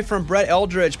minutes away from Brett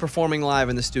Eldredge performing live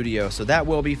in the studio, so that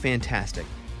will be fantastic.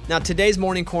 Now, today's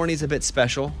Morning Corny is a bit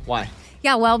special. Why?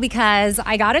 Yeah, well, because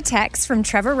I got a text from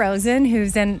Trevor Rosen,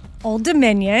 who's in Old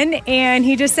Dominion, and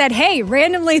he just said, hey,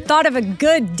 randomly thought of a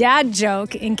good dad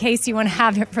joke in case you want to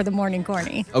have it for the Morning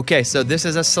Corny. Okay, so this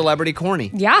is a celebrity corny.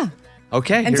 Yeah.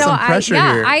 Okay, And here's so some pressure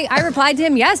here. I replied to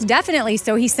him, yes, definitely.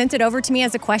 So he sent it over to me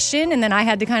as a question, and then I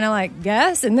had to kind of like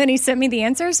guess, and then he sent me the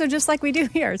answer. So just like we do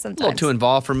here A sometimes. little too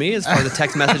involved for me as far as the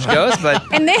text message goes, but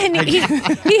And then he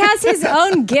has his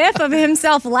own gif of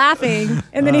himself laughing,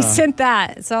 and then he sent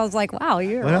that. So I was like, wow,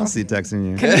 you're What else is he texting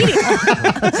you?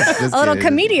 a little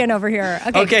comedian over here.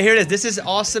 Okay, here it is. This is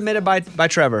all submitted by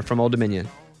Trevor from Old Dominion,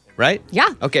 right? Yeah.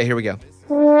 Okay, here we go.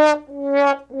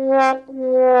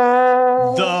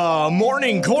 The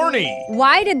Morning Corny.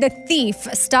 Why did the thief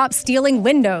stop stealing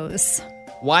windows?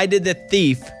 Why did the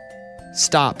thief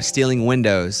stop stealing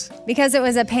windows? Because it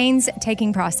was a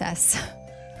painstaking process.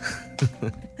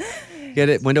 Get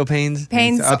it? Window panes?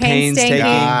 Painstaking.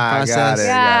 Process.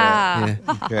 Got it.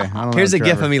 Yeah. Okay, I don't Here's know, a gif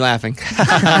Trevor. of me laughing.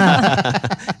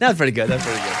 That's pretty good. That's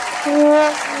pretty good.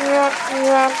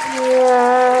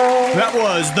 That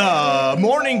was the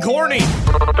Morning Corny.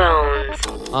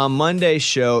 On Monday's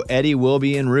show, Eddie will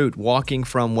be en route walking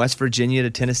from West Virginia to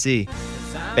Tennessee.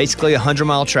 Basically a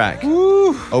 100-mile track.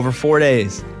 Over 4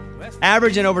 days.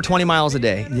 Averaging over 20 miles a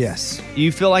day. Yes.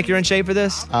 You feel like you're in shape for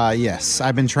this? Yes.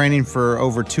 I've been training for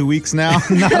over 2 weeks now.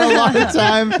 Not a lot of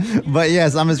time, but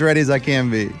yes, I'm as ready as I can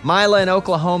be. Mila in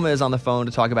Oklahoma is on the phone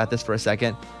to talk about this for a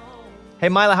second. Hey,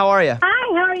 Mila, how are you?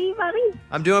 Hi, how are you, buddy?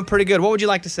 I'm doing pretty good. What would you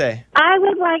like to say? I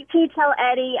would like to tell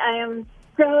Eddie I am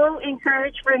so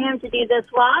encouraged for him to do this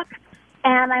walk,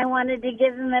 and I wanted to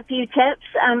give him a few tips.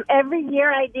 Every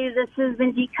year I do the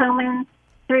Susan G. Komen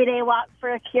 3-day walk for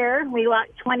a cure. We walk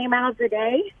 20 miles a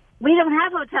day. We don't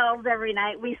have hotels every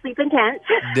night. We sleep in tents.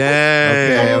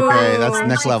 Dang. Okay, that's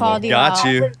next level. Got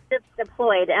you. I was just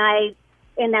deployed, and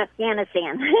in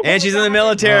Afghanistan. And she's in the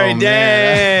military. Oh,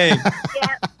 Dang.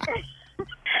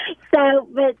 So,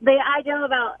 but the idea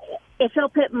about if he'll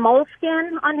put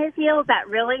moleskin on his heels, that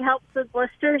really helps with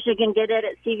blisters. You can get it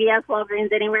at CVS,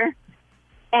 Walgreens, anywhere.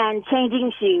 And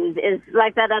changing shoes is,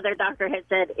 like that other doctor had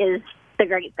said, is the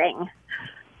great thing.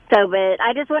 So, but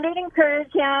I just wanted to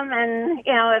encourage him, and,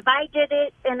 you know, if I did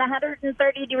it in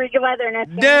 130-degree weather in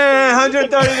Afghanistan. Dang,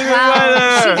 130-degree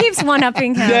weather. She keeps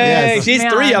one-upping him. Dang, she's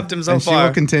Man. 3-upped him so And far. she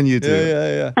will continue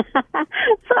to. Yeah.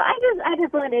 So I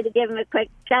just wanted to give him a quick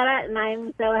shout out, and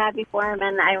I'm so happy for him,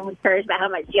 and I'm encouraged by how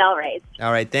much y'all raised. All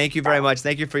right, thank you very much.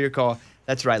 Thank you for your call.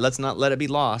 That's right. Let's not let it be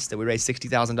lost that we raised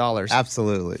 $60,000.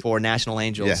 Absolutely. For National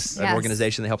Angels, Yes. an Yes.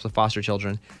 organization that helps with foster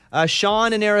children.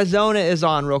 Sean in Arizona is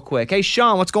on real quick. Hey,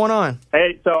 Sean, what's going on?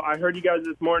 Hey, so I heard you guys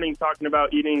this morning talking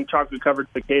about eating chocolate-covered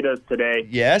cicadas today.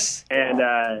 Yes. And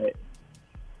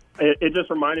it just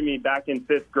reminded me, back in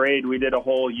 5th grade, we did a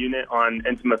whole unit on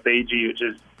entomophagy, which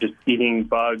is just eating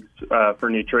bugs for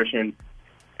nutrition.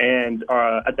 And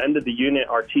at the end of the unit,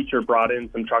 our teacher brought in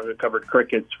some chocolate-covered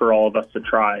crickets for all of us to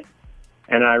try.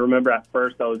 And I remember at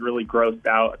first I was really grossed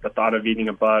out at the thought of eating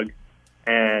a bug.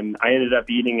 And I ended up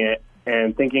eating it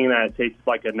and thinking that it tastes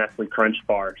like a Nestle Crunch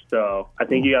bar. So I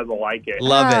think you guys will like it.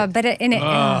 Love it. But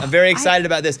I'm very excited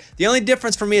about this. The only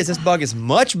difference for me is this bug is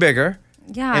much bigger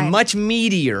Yeah. and much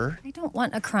meatier. I don't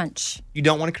want a crunch. You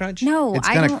don't want a crunch? No, It's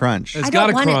I gonna don't- crunch. I It's don't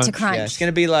gotta want it crunch. to crunch. Yeah, it's going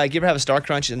to be like, you ever have a Star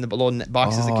Crunch in the little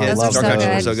box as a kid? Those are Star so Crunches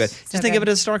good. were so good. So Just think of good.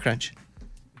 it as a Star Crunch.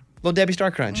 Little Debbie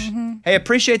Star Crunch. Hey,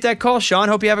 appreciate that call, Sean.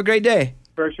 Hope you have a great day.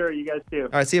 For sure, you guys do. All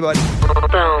right, see you, bud.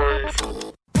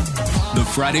 The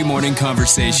Friday Morning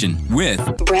Conversation with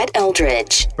Brett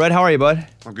Eldredge. Brett, how are you, bud?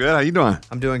 I'm good. How you doing?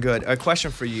 I'm doing good. A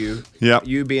question for you. Yep.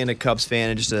 You being a Cubs fan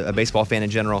and just a baseball fan in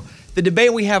general. The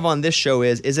debate we have on this show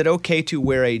is it okay to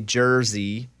wear a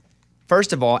jersey,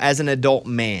 first of all, as an adult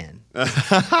man?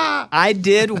 I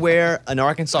did wear an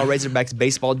Arkansas Razorbacks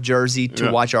baseball jersey to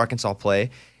Yeah. watch Arkansas play.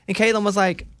 And Caitlin was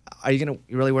like, are you going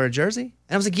to really wear a jersey? And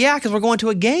I was like, yeah, because we're going to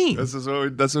a game.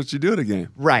 That's what you do at a game.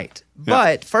 Right.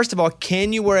 But first of all,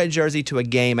 can you wear a jersey to a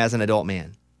game as an adult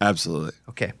man? Absolutely.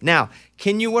 Okay. Now,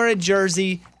 can you wear a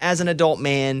jersey as an adult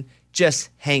man just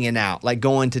hanging out, like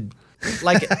going to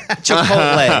like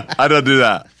Chipotle? I don't do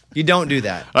that. You don't do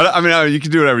that. I mean, you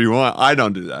can do whatever you want. I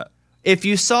don't do that. If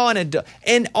you saw an adult,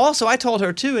 and also I told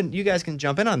her too, and you guys can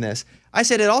jump in on this. I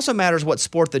said it also matters what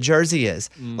sport the jersey is.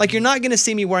 Like, you're not going to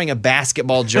see me wearing a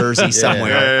basketball jersey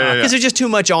somewhere because there's just too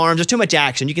much arms, there's too much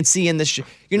action. You can see in this.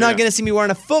 You're not going to see me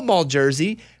wearing a football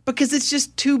jersey because it's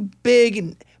just too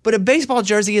big. But a baseball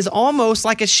jersey is almost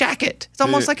like a shacket. It's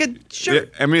almost like a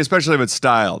shirt. I mean, especially if it's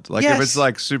styled. Like Yes. if it's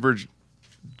like super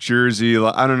jersey,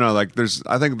 I don't know. Like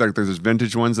I think like there's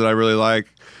vintage ones that I really like.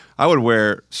 I would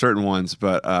wear certain ones,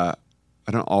 but I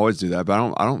don't always do that.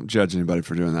 But I don't judge anybody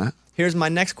for doing that. Here's my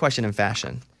next question in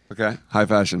fashion. Okay, high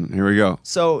fashion. Here we go.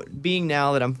 So, being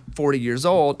now that I'm 40 years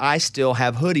old, I still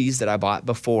have hoodies that I bought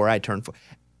before I turned 40.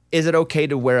 Is it okay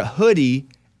to wear a hoodie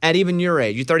at even your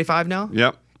age? You 35 now?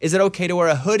 Yep. Is it okay to wear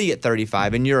a hoodie at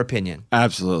 35, in your opinion?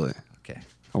 Absolutely. Okay.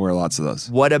 I wear lots of those.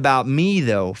 What about me,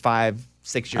 though, 5,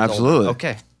 6 years old? Absolutely.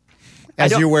 Okay.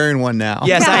 As you're wearing one now.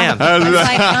 Yes, I am.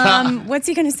 Like, what's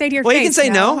he going to say to your Well, face? he can say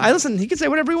no. He can say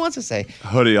whatever he wants to say.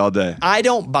 Hoodie all day. I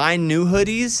don't buy new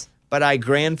hoodies, but I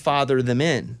grandfather them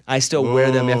in. I still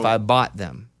wear them if I bought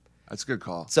them. That's a good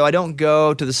call. So I don't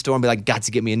go to the store and be like, got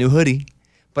to get me a new hoodie.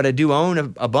 But I do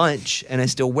own a bunch, and I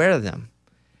still wear them.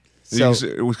 So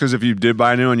Because if you did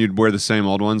buy a new one, you'd wear the same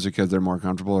old ones because they're more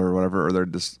comfortable or whatever, or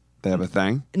they have a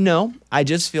thing. no, I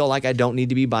just feel like I don't need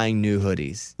to be buying new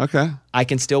hoodies. Okay. I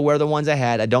can still wear the ones I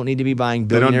had. I don't need to be buying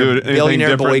They don't do anything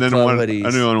billionaire boy different than club what hoodies.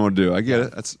 a new one would do. I get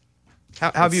it. That's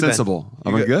How have you been? sensible.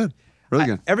 I'm good. Really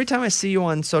good. Every time I see you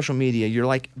on social media, you're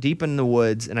like deep in the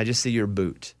woods, and I just see your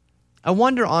boot. I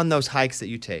wonder on those hikes that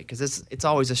you take, because it's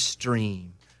always a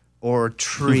stream or a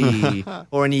tree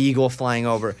or an eagle flying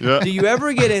over. Yeah. Do you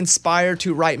ever get inspired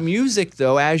to write music,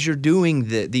 though, as you're doing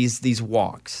these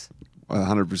walks?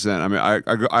 100%. I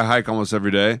mean, I hike almost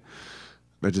every day.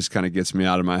 It just kind of gets me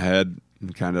out of my head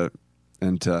and kind of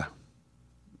into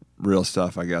real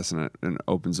stuff, I guess, and it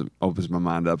opens my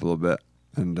mind up a little bit.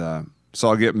 And so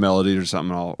I'll get melodies or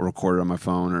something. I'll record it on my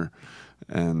phone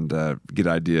and get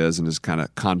ideas and just kind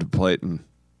of contemplate and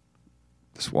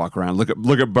just walk around. Look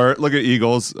at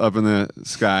eagles up in the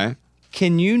sky.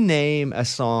 Can you name a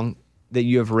song that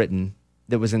you have written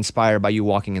that was inspired by you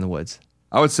walking in the woods?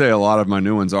 I would say a lot of my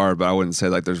new ones are, but I wouldn't say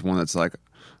like there's one that's like,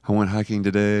 I went hiking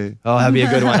today. Oh, that'd be a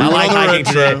good one. I like hiking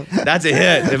today. That's a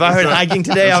hit. If I heard hiking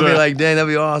today, I'll be like, dang, that'd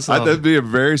be awesome. That'd be a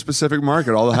very specific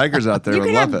market. All the hikers out there You would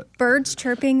could love have it. birds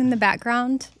chirping in the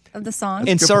background of the song.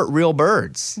 Insert real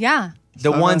birds. Yeah.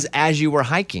 The ones as you were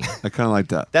hiking. I kind of like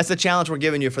that. That's the challenge we're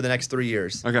giving you for the next 3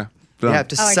 years. Okay. You have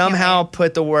to somehow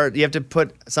put the word, you have to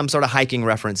put some sort of hiking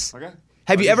reference. Okay.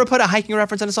 Have you ever put a hiking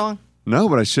reference in a song? No,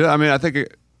 but I should. I mean, I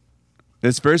think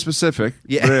it's very specific.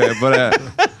 Yeah.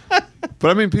 But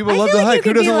I mean, people love to hike.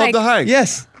 Who doesn't love to hike?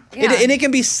 Yes. Yeah. And it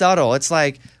can be subtle. It's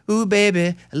like, ooh,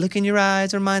 baby, a look in your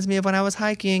eyes reminds me of when I was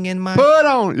hiking in my... Put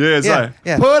on. Yeah, it's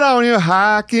like, put on your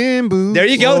hiking boots. There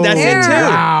you go. That's it, too.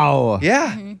 Wow.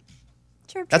 Yeah.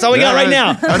 That's all we got right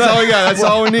now. That's all we got. That's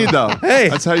all we need, though. Hey.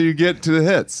 That's how you get to the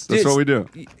hits. That's what we do.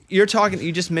 You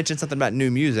just mentioned something about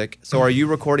new music. So are you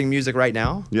recording music right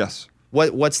now? Yes.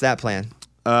 What's that plan?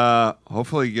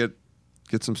 Hopefully get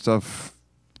some stuff.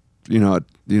 You know,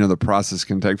 the process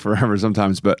can take forever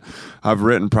sometimes, but I've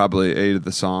written probably 8 of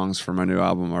the songs for my new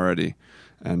album already,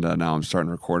 and now I'm starting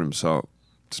to record them. So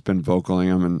just been vocaling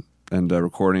them and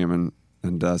recording them,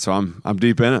 and so I'm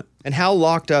deep in it. And how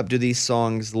locked up do these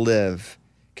songs live?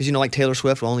 Because like Taylor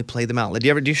Swift will only play them out. Do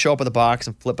you show up with a box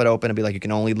and flip it open and be like, you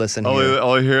can only listen here?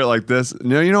 Only hear it like this.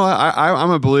 No,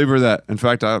 I'm a believer that, in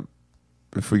fact,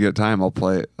 if we get time, I'll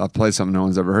play something no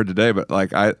one's ever heard today. But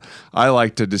like I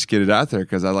like to just get it out there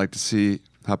because I like to see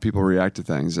how people react to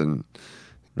things. And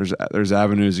there's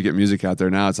avenues to get music out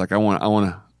there now. It's like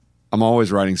I'm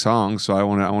always writing songs, so I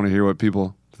want to hear what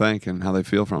people think and how they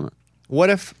feel from it. What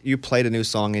if you played a new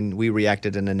song and we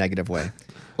reacted in a negative way?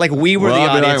 Like we were the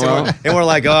audience, and we're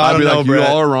like, oh, I don't know, Brett. You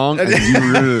all are wrong. And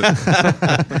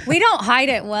We don't hide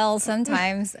it well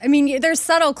sometimes. I mean, there's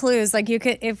subtle clues. Like you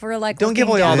could, if we're like, don't give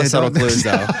away all the subtle clues,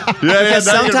 though. Because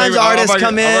sometimes artists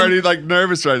come in. I'm already like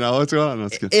nervous right now. What's going on?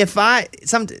 That's good.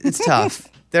 It's tough.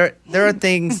 There are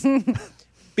things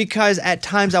because at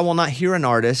times I will not hear an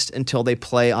artist until they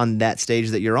play on that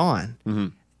stage that you're on,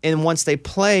 and once they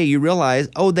play, you realize,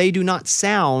 oh, they do not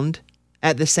sound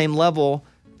at the same level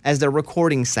as their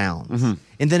recording sounds.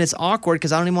 And then it's awkward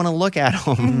because I don't even want to look at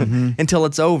them until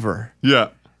it's over. Yeah.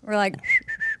 We're like,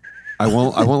 I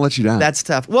won't let you down. That's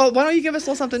tough. Well, why don't you give us a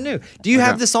little something new? Do you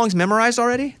have the songs memorized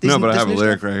already? No, but I have a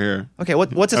lyric right here. Okay,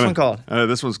 what's this one called?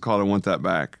 This one's called I Want That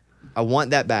Back. I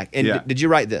Want That Back. And did you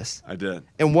write this? I did.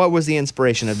 And what was the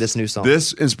inspiration of this new song?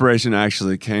 This inspiration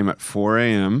actually came at 4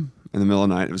 a.m. in the middle of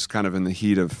the night. It was kind of in the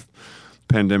heat of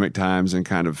pandemic times and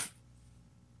kind of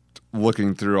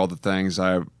looking through all the things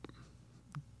I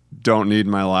don't need in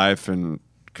my life and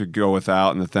could go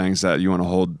without, and the things that you want to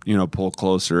hold, pull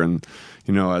closer, and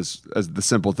as the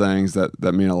simple things that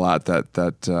mean a lot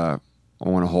that I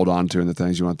want to hold on to, and the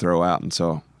things you want to throw out. And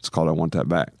so it's called I Want That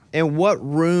Back. And what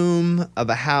room of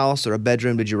a house or a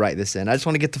bedroom did you write this in? I just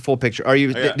want to get the full picture.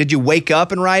 Did you wake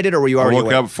up and write it, or were you already I woke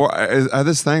awake? up before. I had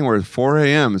this thing where it's 4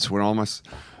 a.m. It's when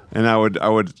and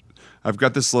I've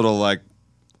got this little like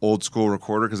old school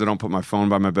recorder because I don't put my phone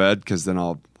by my bed because then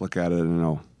I'll look at it and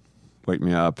it'll wake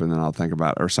me up and then I'll think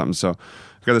about it or something. So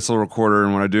I've got this little recorder,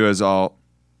 and what I do is I'll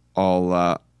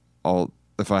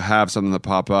if I have something that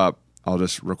pop up, I'll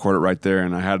just record it right there.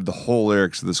 And I had the whole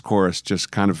lyrics of this chorus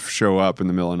just kind of show up in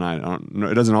the middle of the night. I don't know,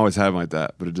 it doesn't always happen like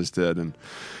that, but it just did. And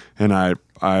I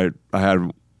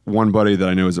had one buddy that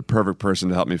I knew was a perfect person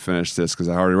to help me finish this because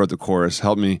I already wrote the chorus,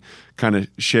 helped me kind of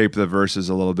shape the verses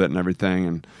a little bit and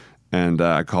everything. And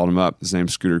I called him up. His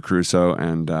name's Scooter Crusoe,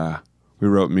 and we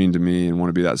wrote "Mean to Me" and "Want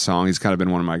to Be That Song." He's kind of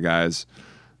been one of my guys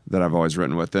that I've always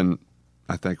written with, and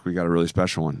I think we got a really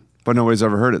special one. But nobody's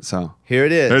ever heard it, so here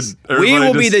it is. We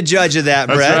will be the judge of that,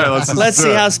 Brett. Right, let's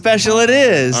see how special it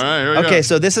is. All right, here we okay, go.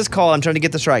 so this is called, I'm trying to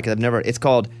get this right because it's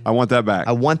called I Want That Back.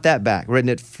 I Want That Back. Written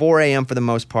at 4 a.m. for the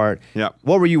most part. Yeah.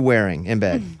 What were you wearing in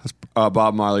bed?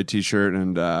 Bob Marley t-shirt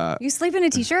and You sleep in a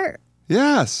t-shirt?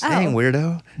 yes. Dang,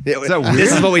 weirdo. Is that weird?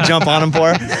 This is what we jump on him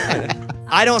for.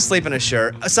 I don't sleep in a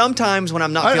shirt. Sometimes when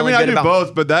I'm not feeling good I do about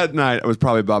both, but that night it was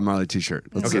probably a Bob Marley t-shirt.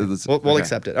 Okay. We'll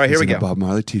accept it. All right, here we It's a go. Bob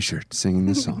Marley t-shirt singing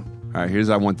this song. All right, here's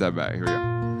I Want That Back. Here we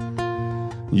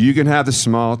go. You can have the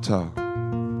small talk.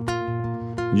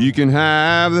 You can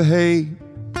have the hate.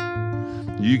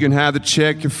 You can have to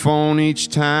check your phone each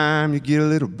time you get a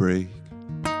little break.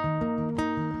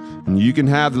 And you can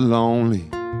have the lonely.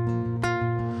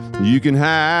 You can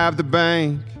have the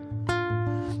bank.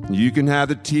 You can have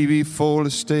the TV full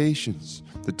of stations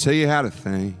that tell you how to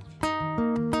think.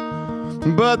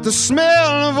 But the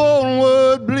smell of old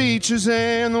wood bleachers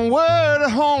and the word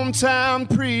of hometown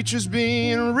preachers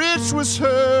being rich was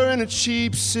her in a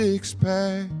cheap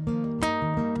six-pack.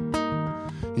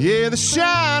 Yeah, the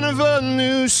shine of a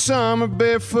new summer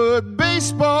barefoot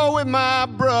baseball with my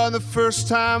brother, first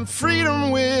time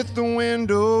freedom with the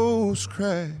windows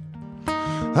cracked.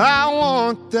 I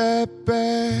want that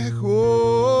back.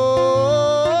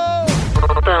 Oh.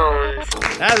 Bones.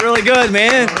 That's really good,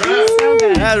 man.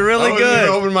 That's really I was good.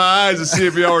 gonna open my eyes to see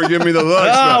if y'all were giving me the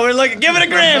looks. Oh, we're looking. Give it a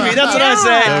Grammy. That's what I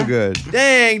say. So good.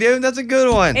 Dang, dude, that's a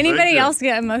good one. Anybody else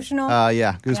get emotional?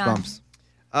 Yeah, goosebumps.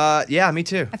 Yeah, me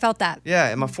too. I felt that.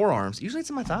 Yeah, in my forearms. Usually it's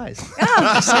in my thighs.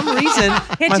 For some reason,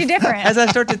 Hit you different. As I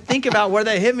start to think about where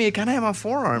they hit me, it kind of had my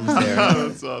forearms there.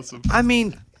 That's awesome. I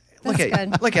mean, look That's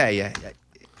at good. look at you.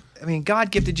 I mean, God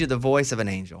gifted you the voice of an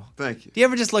angel. Thank you. Do you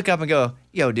ever just look up and go,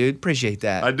 "Yo, dude, appreciate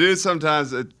that"? I do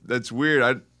sometimes. That's weird.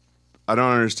 I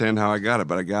don't understand how I got it,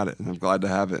 but I got it, and I'm glad to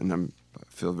have it, and I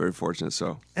feel very fortunate.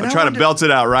 So And I I try to wonder- belt it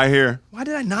out right here. Why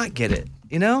did I not get it?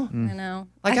 You know, I know.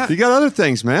 like You got other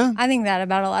things, man. I think that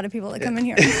about a lot of people that come in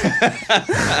here.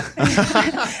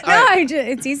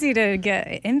 It's easy to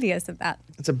get envious of that.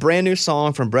 it's a brand new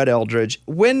song from Brett Eldredge.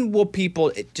 When will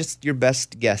people? Just your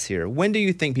best guess here. When do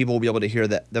you think people will be able to hear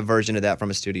the version of that from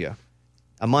a studio?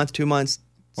 A month, 2 months,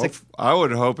 six? I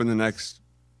would hope in the next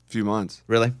few months.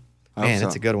 Really? I hope Man, so.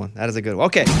 that's a good one. That is a good one.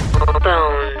 Okay.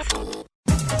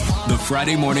 The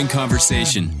Friday Morning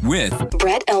Conversation with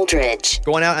Brett Eldredge.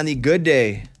 Going out on the good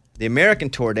day, the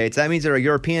American tour dates. That means there are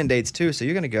European dates too. So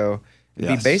you're going to go be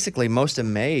Yes. basically most of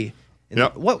May.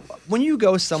 Yep. When you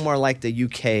go somewhere like the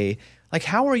UK, like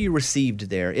how are you received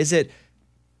there? Is it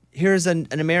here's an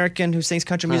American who sings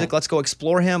country music, let's go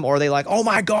explore him, or are they like, oh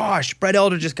my gosh, Brett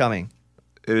Eldredge is coming?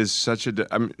 It is such a.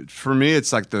 I mean, for me,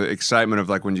 it's like the excitement of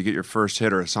like when you get your first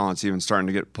hit or a song that's even starting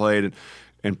to get played,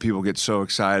 and people get so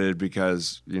excited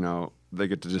because they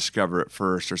get to discover it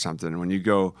first or something. And when you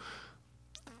go,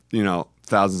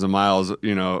 thousands of miles,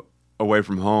 away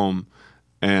from home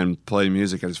and play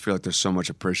music, I just feel like there's so much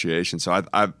appreciation. So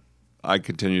I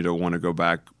continue to want to go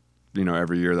back,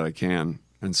 every year that I can.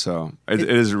 And so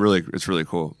it's really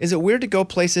cool. Is it weird to go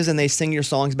places and they sing your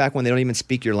songs back when they don't even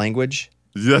speak your language?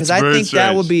 That's I very think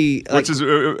that would be strange. Which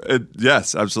is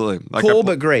yes, absolutely. Like cool,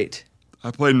 but great.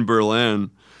 I played in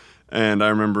Berlin, and I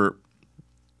remember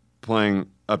playing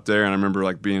up there, and I remember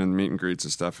like being in meet and greets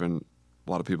and stuff, and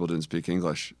a lot of people didn't speak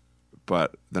English.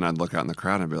 But then I'd look out in the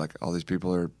crowd and I'd be like, all these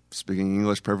people are speaking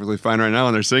English perfectly fine right now,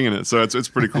 and they're singing it. So it's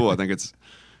pretty cool. I think it's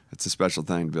a special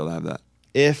thing to be able to have that.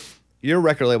 If your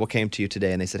record label came to you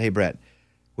today and they said, hey, Brett,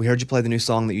 we heard you play the new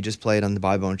song that you just played on the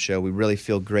Bobby Bones show. We really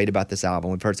feel great about this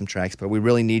album. We've heard some tracks, but we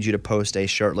really need you to post a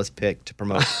shirtless pic to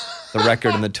promote the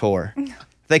record and the tour.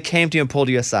 If they came to you and pulled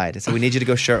you aside and said, we need you to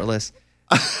go shirtless.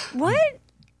 What?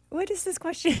 What is this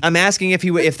question? I'm asking if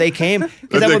they came, If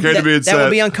because they came to me that and would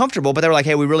said- be uncomfortable. But they were like,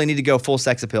 "Hey, we really need to go full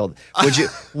sex appeal."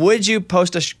 Would you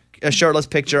post a shirtless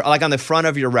picture like on the front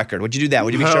of your record? Would you do that?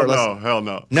 Would you be shirtless? Hell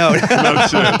no. No. No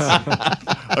chance.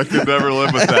 I could never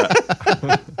live with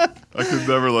that. I could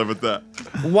never live with that.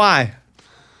 Why?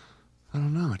 I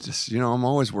don't know. It's just I'm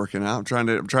always working out.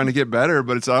 I'm trying to get better,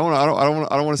 but I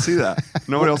don't want to see that.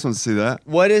 Nobody else wants to see that.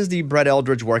 What is the Brett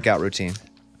Eldredge workout routine?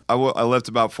 I lift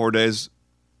about 4 days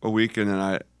a week, and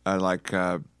then I'm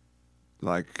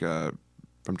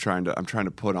trying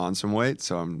to put on some weight,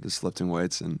 so I'm just lifting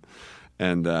weights and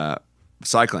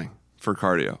cycling for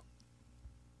cardio.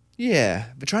 Yeah,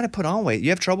 but trying to put on weight.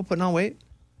 You have trouble putting on weight?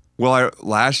 Well,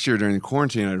 last year during the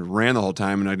quarantine, I ran the whole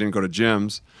time, and I didn't go to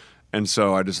gyms. And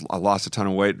so I lost a ton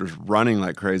of weight just running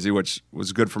like crazy, which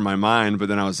was good for my mind. But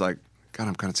then I was like, God,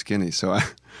 I'm kind of skinny. So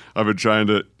I've been trying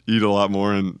to eat a lot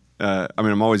more. And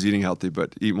I'm always eating healthy,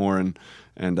 but eat more and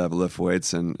lift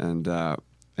weights and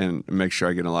make sure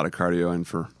I get a lot of cardio in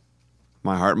for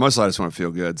my heart. Mostly I just want to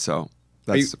feel good. So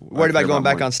Are you worried about going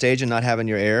back on stage and not having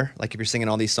your air? Like if you're singing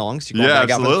all these songs, you're going back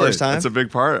out for the first time? That's a big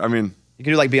part. I mean, you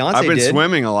can do like Beyonce I've been did.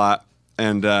 swimming a lot,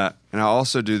 and I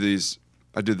also do these.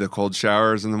 I do the cold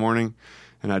showers in the morning,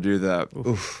 and I do the.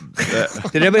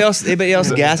 Did anybody else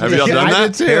gasp? Have y'all done that? I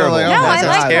did too. Terrible. Like, oh, No, my I God.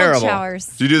 like terrible. cold showers.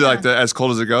 Do you do like as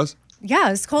cold as it goes? Yeah,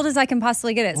 as cold as I can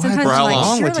possibly get it. What? Sometimes For how I'm like,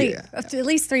 long? surely at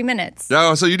least 3 minutes.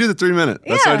 Yeah, so you do the 3 minute.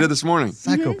 That's what I Yeah. did this morning.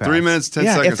 Psychopath. 3 minutes, 10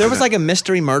 Yeah, seconds. if there was like a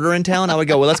mystery murder in town, I would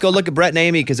go, well, let's go look at Brett and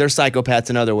Amy because they're psychopaths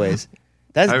in other ways.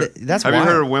 That's Have wild.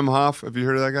 you heard of Wim Hof? Have you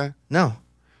heard of that guy? No.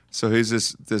 So he's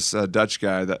this Dutch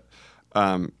guy that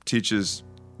teaches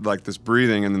like this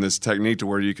breathing and then this technique to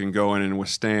where you can go in and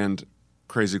withstand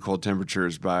crazy cold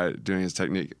temperatures by doing his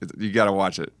technique. You got to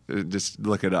watch it. Just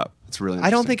look it up. It's really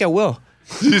interesting. I don't think I will.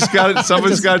 You just got it.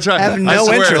 Someone's got to try. I have no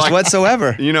swear, interest like,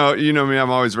 whatsoever. You know me. I'm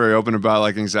always very open about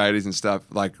like anxieties and stuff.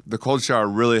 Like the cold shower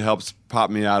really helps pop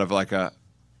me out of like a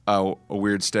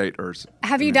weird state. Or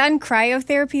Have you done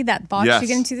cryotherapy, that box Yes. you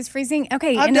get into this freezing?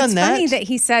 Okay, I've and done it's that. funny that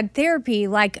he said therapy.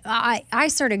 Like I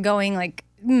started going like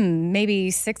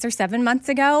maybe 6 or 7 months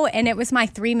ago, and it was my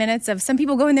 3 minutes of some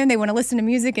people go in there and they want to listen to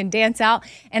music and dance out,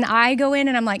 and I go in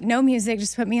and I'm like, no music,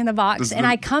 just put me in the box, and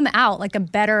I come out like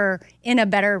in a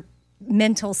better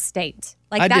mental state.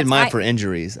 Like I did mine for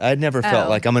injuries. I'd never felt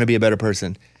like I'm going to be a better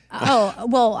person. Oh,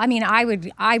 well, I mean,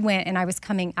 I went and I was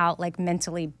coming out like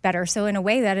mentally better. So in a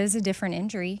way, that is a different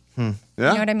injury. Yeah. You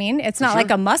know what I mean? It's not sure.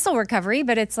 like a muscle recovery,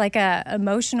 but it's like a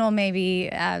emotional,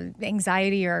 maybe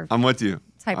anxiety or I'm with you.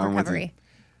 type I'm with you. recovery.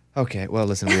 Okay, well,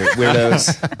 listen,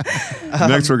 weirdos.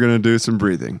 Next, we're gonna do some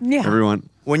breathing. Yeah. Everyone.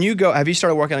 When you go, have you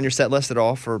started working on your set list at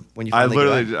all for when you I finally go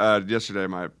literally out? yesterday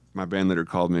my band leader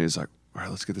called me. He's like, "All right,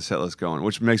 let's get the set list going,"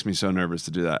 which makes me so nervous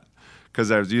to do that because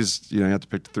you have to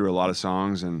pick through a lot of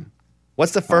songs and.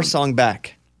 What's the first song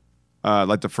back?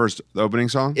 Like the opening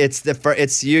song.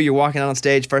 It's you. You're walking out on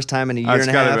stage first time in a year It's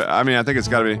and a half. gotta be, I think it's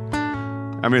got to be.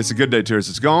 I mean, it's a good day tour. So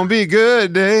it's gonna be a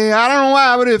good day. I don't know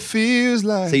why, but it feels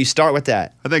like. So you start with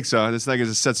that. I think so. I just think it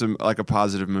just sets like a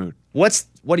positive mood. What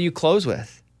do you close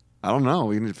with? I don't know.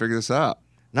 We need to figure this out.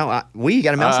 No, we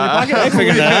got a mouse in your pocket. I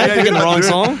figured that. I figured the wrong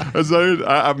song.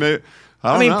 I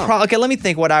don't know. Okay. Let me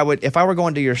think. What I would if I were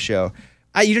going to your show.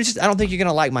 I don't think you're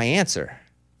gonna like my answer.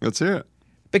 Let's hear it.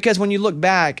 Because when you look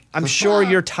back, I'm sure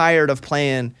you're tired of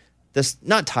playing this.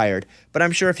 Not tired, but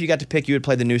I'm sure if you got to pick, you would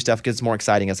play the new stuff because it's more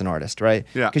exciting as an artist, right?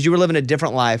 Yeah. Because you were living a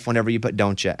different life whenever you put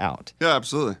Don't Ya out. Yeah,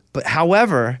 absolutely. But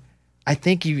however, I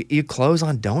think you close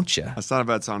on Don't Ya. That's not a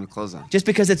bad song to close on. Just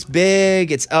because it's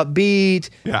big, it's upbeat.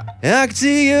 Yeah. And I can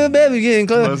see you, baby, getting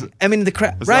close. I mean,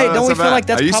 right? Don't we feel like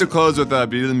that's I used to close with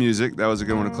Beat of the Music. That was a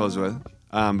good one to close with.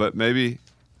 But maybe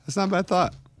that's not a bad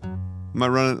thought. I might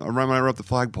run up the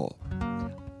flagpole.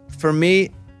 For me,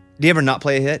 do you ever not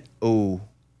play a hit? Oh.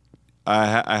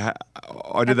 I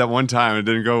did that one time. It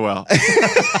didn't go well.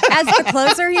 As the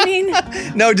closer, you mean?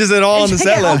 No, just at all on the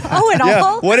set list. Oh, at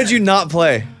all? What did you not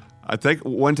play? I think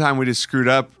one time we just screwed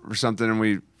up or something and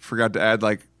we forgot to add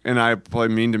and I play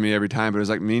Mean to Me every time, but it was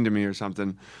like Mean to Me or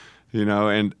something,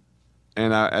 and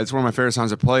it's one of my favorite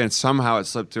songs to play, and somehow it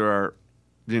slipped to our,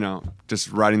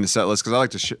 just writing the set list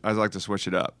because I like to switch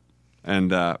it up.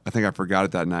 And I think I forgot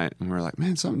it that night, and we were like,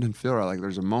 man, something didn't feel right. Like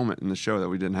there's a moment in the show that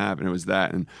we didn't have, and it was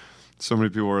that. And so many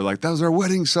people were like, that was our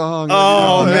wedding song.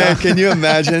 Oh, man, can you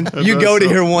imagine? You go to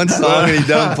hear one song and you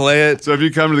don't play it. So if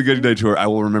you come to the Good Day Tour, I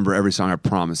will remember every song, I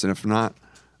promise. And if not,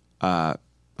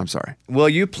 I'm sorry. Will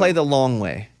you play The Long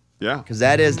Way? Yeah. Because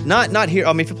that is not here.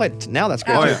 I mean, if you play it now, that's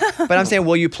great. Oh, too. yeah. But I'm saying,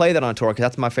 will you play that on tour? Because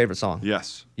that's my favorite song.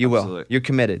 Yes. You will. Absolutely. You're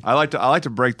committed. I like to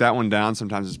break that one down.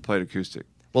 Sometimes it's played acoustic.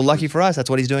 Well, lucky for us, that's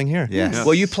what he's doing here. Yes.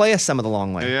 Will you play us some of the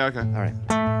long way? Yeah, okay. All right.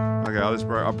 Okay,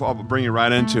 I'll bring you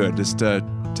right into it. Just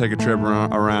take a trip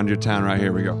around your town right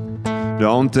here. We go.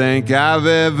 Don't think I've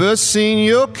ever seen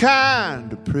your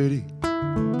kind of pretty.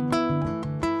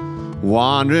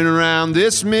 Wandering around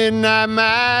this midnight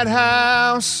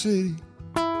madhouse city.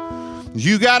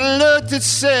 You got a look that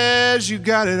says you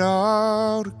got it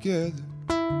all together.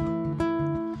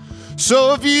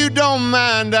 So if you don't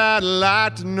mind, I'd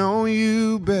like to know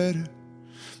you better.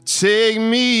 Take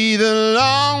me the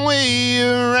long way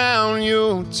around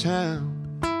your town.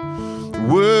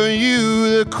 Were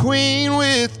you the queen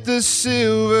with the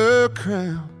silver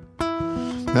crown?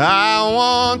 I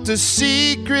want the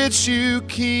secrets you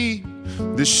keep,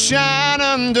 the shine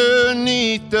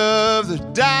underneath of the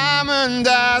diamond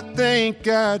I think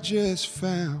I just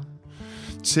found.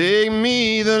 Take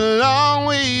me the long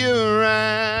way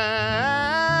around.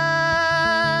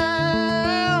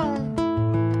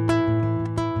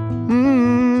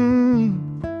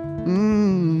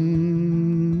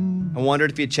 I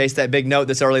wondered if he'd chase that big note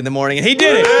this early in the morning, and he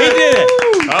did it. He did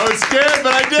it. I was scared,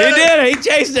 but I did He it. did it. He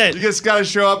chased it. You just got to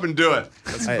show up and do it.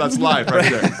 That's life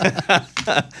right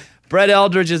there. Brett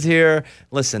Eldredge is here.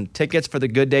 Listen, tickets for the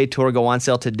Good Day Tour go on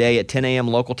sale today at 10 a.m.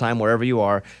 local time, wherever you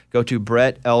are. Go to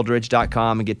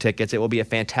BrettEldredge.com and get tickets. It will be a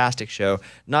fantastic show,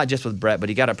 not just with Brett, but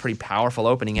he got a pretty powerful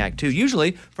opening act, too.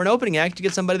 Usually, for an opening act, you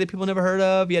get somebody that people never heard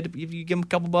of. You give them a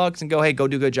couple bucks and go, hey, go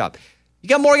do a good job. You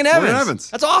got Morgan Evans. Morgan Evans.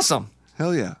 That's awesome.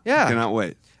 Hell yeah. Yeah. Cannot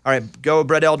wait. All right, go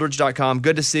BrettEldredge.com.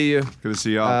 Good to see you. Good to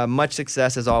see y'all. Much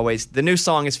success as always. The new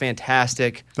song is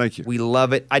fantastic. Thank you. We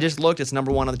love it. I just looked. It's #1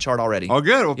 on the chart already. Oh,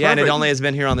 good. Well, yeah, and it perfect. only has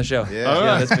been here on the show.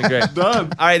 Yeah. That's been great.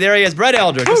 Done. All right, there he is. Brett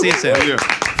Eldredge. We'll see you soon. Thank you.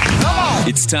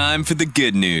 It's time for the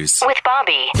good news. With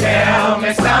Bobby. Tell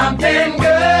me something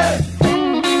good.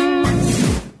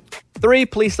 3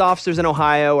 police officers in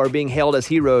Ohio are being hailed as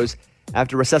heroes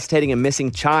after resuscitating a missing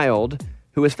child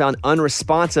who was found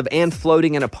unresponsive and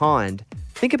floating in a pond.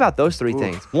 Think about those 3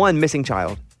 things. 1, missing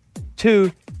child.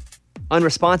 2,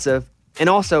 unresponsive, and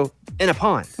also in a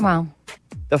pond. Wow.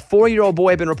 The 4-year-old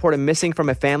boy had been reported missing from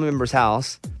a family member's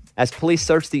house. As police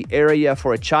searched the area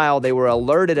for a child, they were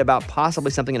alerted about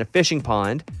possibly something in a fishing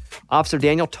pond. Officer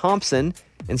Daniel Thompson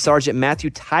and Sergeant Matthew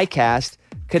Tycast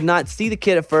could not see the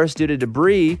kid at first due to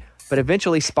debris, but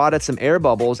eventually spotted some air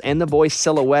bubbles and the boy's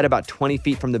silhouette about 20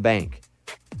 feet from the bank.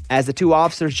 As the 2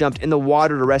 officers jumped in the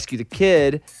water to rescue the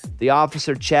kid, the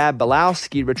officer Chad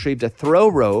Balowski retrieved a throw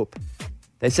rope.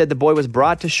 They said the boy was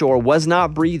brought to shore, was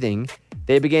not breathing.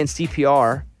 They began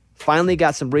CPR, finally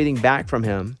got some breathing back from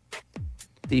him.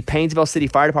 The Painesville City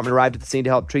Fire Department arrived at the scene to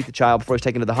help treat the child before he was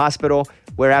taken to the hospital,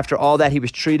 where after all that, he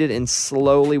was treated and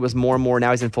slowly was more and more.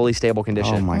 Now he's in fully stable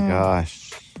condition. Oh, my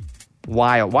gosh.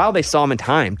 Wild they saw him in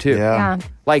time, too. Yeah.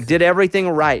 Like, did everything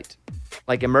right.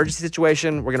 Like, emergency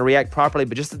situation, we're going to react properly,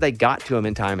 but just that they got to him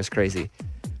in time is crazy.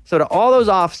 So to all those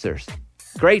officers,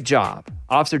 great job.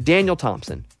 Officer Daniel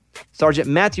Thompson, Sergeant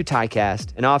Matthew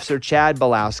Tycast, and Officer Chad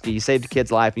Balowski. You saved a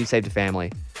kid's life and you saved a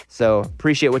family. So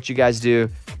appreciate what you guys do.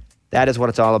 That is what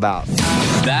it's all about.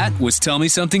 That was Tell Me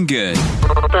Something Good.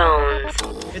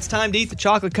 It's time to eat the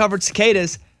chocolate-covered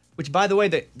cicadas, which, by the way,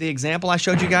 the example I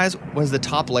showed you guys was the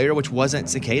top layer, which wasn't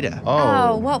cicada.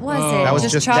 Oh, what was it? That was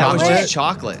just chocolate? That was just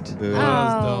chocolate.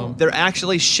 Oh. They're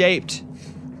actually shaped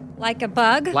Like a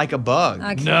bug? like a bug.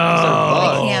 Okay. They're I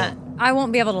bugs. can't. I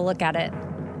won't be able to look at it.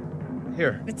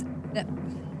 Here. It's,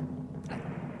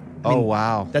 Oh,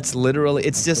 wow. That's literally,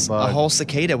 it's just a whole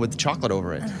cicada with chocolate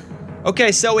over it.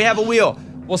 Okay, so we have a wheel.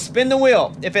 We'll spin the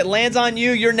wheel. If it lands on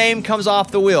you, your name comes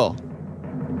off the wheel.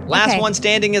 Last one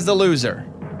standing is the loser.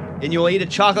 And you'll eat a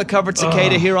chocolate-covered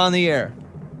cicada here on the air.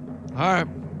 All right.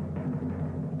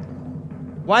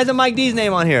 Why isn't Mike D's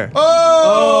name on here?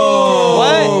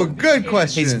 Oh, What? Good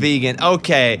question. He's vegan.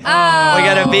 Okay. We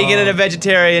got a vegan and a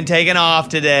vegetarian taking off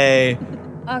today.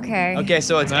 okay. Okay,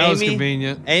 so it's That was Amy,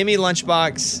 convenient. Amy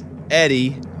Lunchbox,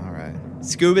 Eddie, All right.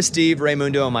 Scuba Steve,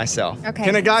 Raymundo, and myself. Okay.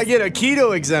 Can a guy get a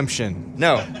keto exemption?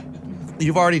 No.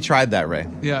 You've already tried that, Ray.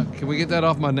 Yeah, can we get that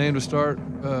off my name to start?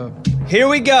 Here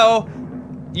we go.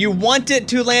 You want it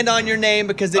to land on your name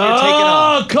because then you're taking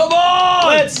off. Oh, come on!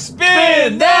 Let's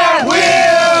spin that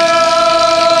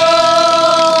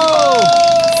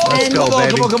wheel! Let's go,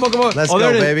 baby. Come on. Let's Oh, go,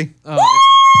 there it is. baby.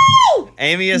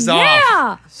 Amy is off.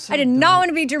 Yeah. I did not want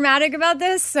to be dramatic about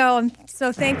this, so I'm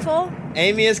so thankful.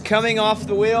 Amy is coming off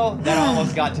the wheel. That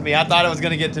almost got to me. I thought it was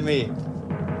going to get to me.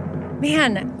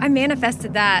 Man, I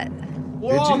manifested that.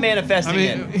 We're all manifesting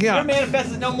it. yeah. Your manifest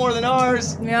is no more than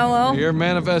ours. Yeah, well, Your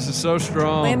manifest is so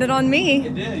strong. landed on me.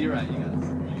 It did. You're right. You got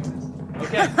this.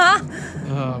 Okay.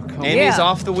 Oh, come Amy's Yeah.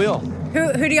 off the wheel.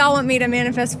 Who do y'all want me to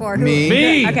manifest for? Who?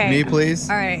 Me. Okay. Me, please.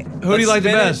 All right. Who do you like the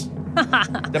best?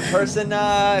 The person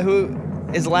who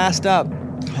is last up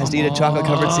has to eat a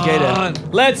chocolate-covered cicada.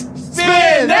 Let's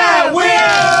spin that wheel!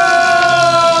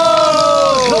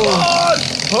 Come on!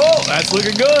 Oh, that's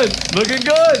looking good. Looking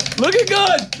good. Looking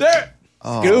good. There.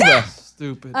 Oh. Scuba.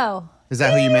 Stupid. Oh. Is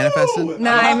that who you manifested?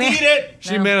 No, I mean, Eat it.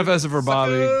 She manifested for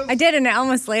Bobby. I did, and it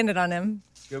almost landed on him.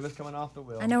 Scuba's coming off the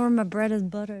wheel. I know where my bread is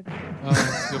buttered. Oh,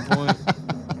 that's a good point.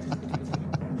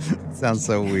 Sounds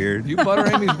so weird. You butter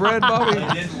Amy's bread, Bobby?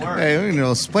 It didn't work. Hey, we know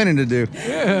explaining to do.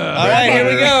 Yeah. All right, here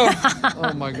we go.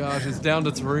 Oh my gosh, it's down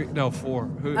to 4.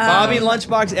 Who? Bobby,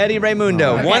 Lunchbox, Eddie,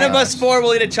 Raymundo. Okay. One of us four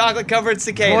will eat a chocolate-covered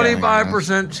cicada.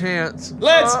 25% chance.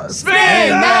 Let's spin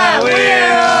that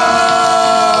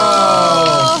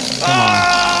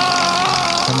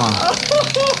Come on.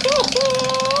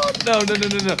 No.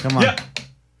 Come on. Yeah.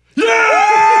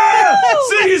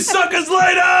 See you suckers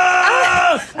later!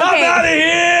 I'm out of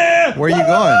here! Where are you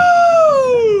going?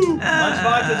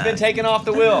 Lunchbox has been taken off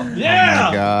the wheel. Yeah! Oh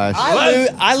my gosh.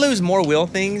 I lose more wheel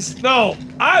things. No,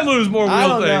 I lose more I wheel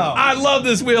don't things. know. I love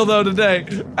this wheel though today.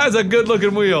 That's a good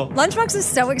looking wheel. Lunchbox was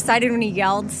so excited when he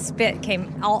yelled. Spit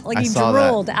came out like I he saw that.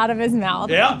 drooled out of his mouth.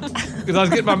 Yeah, because I was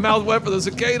getting my mouth wet for the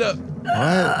cicada. What?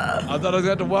 I thought I was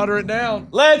going to water it down.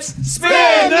 Let's spin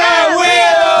that wheel!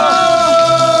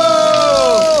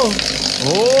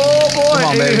 Oh boy! Come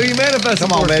on, Amy, baby. who you manifesting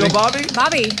Come on, for? baby. Still Bobby?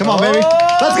 Bobby. Come on, baby.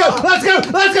 Let's go. Let's go.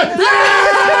 Let's go. Yeah!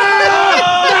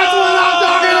 That's what I'm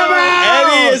talking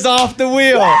about. Eddie is off the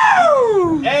wheel.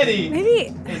 Woo! Eddie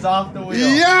Maybe. is off the wheel.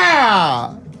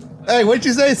 Yeah. Hey, what'd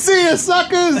you say? See ya,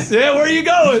 suckers. Yeah, where are you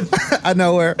going? I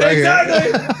know where. Right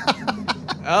Exactly.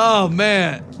 Oh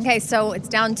man! Okay, so it's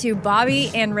down to Bobby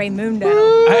and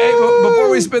Raymundo. Hey, before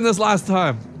we spin this last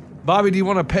time, Bobby, do you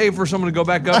want to pay for someone to go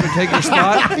back up and take your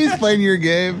spot? here. He's playing your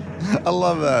game. I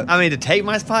love that. I mean, to take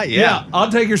my spot? Yeah, I'll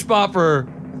take your spot for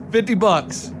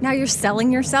 $50. Now you're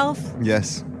selling yourself?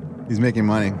 Yes. He's making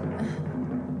money.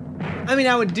 I mean,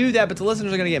 I would do that, but the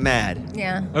listeners are going to get mad.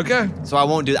 Yeah. Okay. So I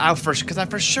won't do that. Because I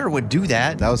for sure would do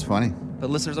that. That was funny.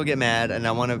 But listeners will get mad, and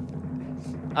I want to...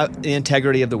 the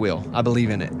integrity of the wheel. I believe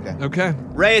in it. Okay.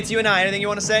 Ray, it's you and I. Anything you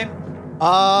want to say?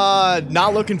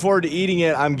 Not looking forward to eating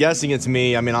it. I'm guessing it's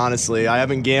me. I mean, honestly, I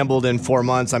haven't gambled in 4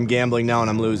 months. I'm gambling now and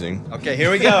I'm losing. Okay, here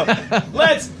we go.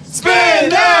 Let's spin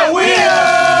that wheel!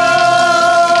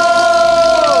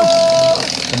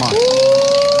 Come on.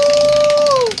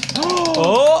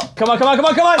 Oh! Come on. Oh!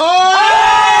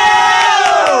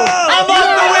 I'm off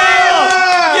the wheel!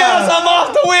 Yes, I'm off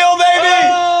the wheel, baby!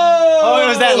 Oh, it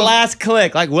was that last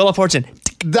click, like Wheel of Fortune.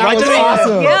 That Right was to me.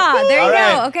 awesome. Yeah, there you All go.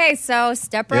 right. Okay, so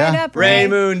step right Yeah. up, Ray.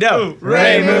 Raymundo.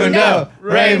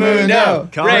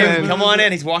 Come on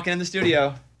in. He's walking in the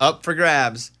studio. Up for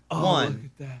grabs. One. Look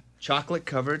at that.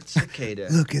 Chocolate-covered cicada.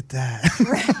 Look at that.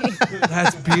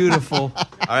 That's beautiful. All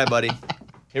right, buddy.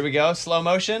 Here we go. Slow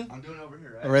motion.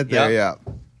 Right there, Yep.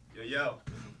 yeah.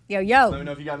 Yo. Let me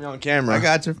know if you got me on camera. I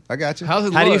got you. How's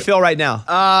it How do you look? feel right now?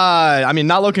 I mean,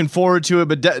 not looking forward to it,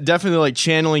 but definitely like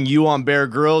channeling you on Bear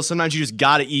Grylls. Sometimes you just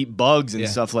gotta eat bugs and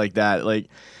stuff like that. Like,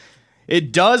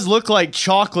 it does look like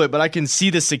chocolate, but I can see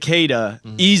the cicada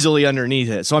easily underneath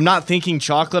it. So I'm not thinking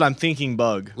chocolate, I'm thinking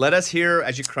bug. Let us hear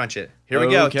as you crunch it. Here we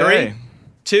go. Okay. 3,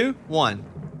 2, 1.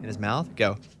 In his mouth.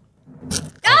 Go.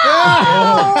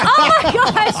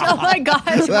 Oh my gosh.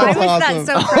 Why was awesome. that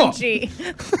so crunchy?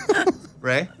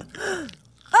 Ray?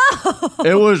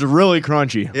 It was really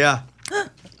crunchy. Yeah.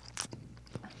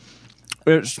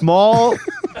 It's small.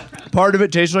 Part of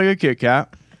it tastes like a Kit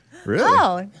Kat. Really?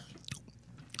 Oh.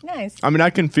 Nice. I mean, I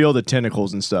can feel the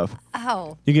tentacles and stuff.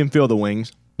 Oh. You can feel the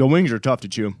wings. The wings are tough to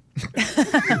chew.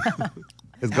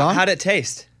 It's gone? How'd it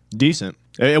taste? Decent.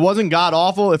 It wasn't god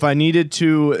awful. If I needed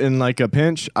to, in like a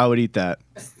pinch, I would eat that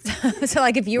So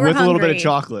like if you were with hungry. a little bit of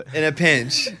chocolate. In a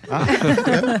pinch.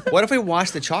 What if we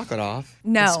wash the chocolate off?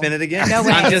 No. And spin it again? No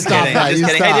way. I'm just Stop kidding. that. I'm just You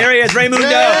kidding. stop. Hey, there he is, Raymundo.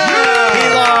 Yeah.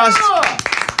 He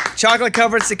lost.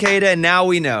 Chocolate-covered cicada, and now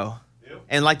we know.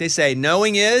 And like they say,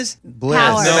 knowing is Bliss.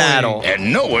 Power. the battle.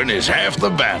 And knowing is half the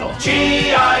battle.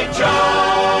 G.I. Joe.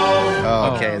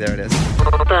 Oh. Okay, there it is.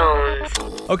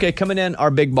 Okay, coming in,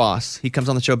 our big boss. He comes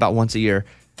on the show about once a year.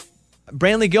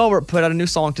 Brantley Gilbert put out a new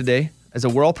song today as a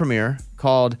world premiere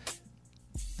called,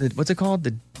 what's it called?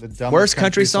 The dumbest worst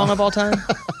country country song song. of all time?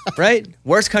 Right?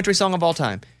 Worst country song of all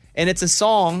time. And it's a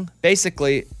song,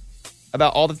 basically,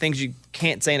 about all the things you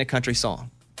can't say in a country song.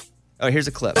 Oh, here's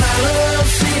a clip. Love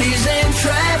cities and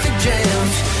traffic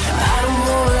jams. I don't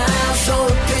want a house or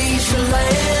a piece of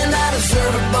land. I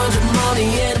deserve a bunch of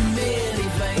money and a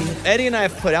minivan. Eddie and I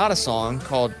have put out a song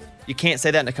called You Can't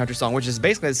Say That in a Country Song, which is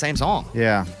basically the same song.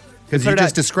 Yeah. Because you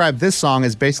just described this song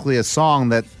as basically a song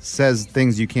that says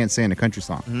things you can't say in a country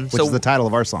song, which So is the title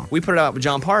of our song. We put it out with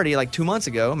John Party like 2 months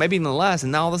ago, maybe even less,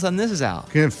 and now all of a sudden this is out.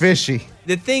 Getting fishy.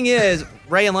 The thing is,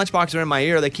 Ray and Lunchbox are in my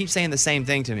ear. They keep saying the same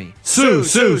thing to me. Sue.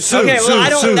 Okay, well, I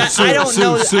don't know.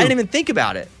 Sue. I didn't even think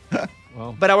about it.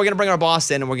 But we're going to bring our boss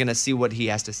in, and we're going to see what he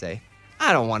has to say.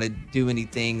 I don't want to do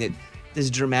anything that is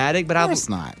dramatic, but It's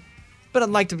not. But I'd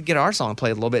like to get our song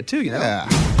played a little bit too, you know? Yeah.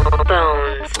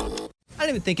 I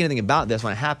didn't even think anything about this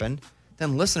when it happened.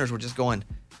 Then listeners were just going,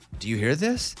 do you hear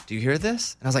this? Do you hear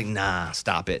this? And I was like, nah,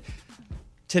 stop it.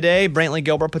 Today, Brantley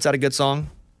Gilbert puts out a good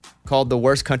song called The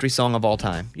Worst Country Song of All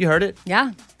Time. You heard it?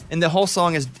 Yeah. And the whole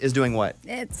song is doing what?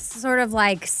 It's sort of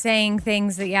like saying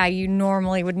things that, you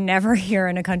normally would never hear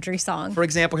in a country song. For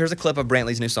example, here's a clip of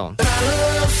Brantley's new song.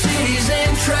 Cities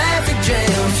and traffic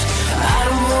jams. I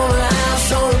don't want a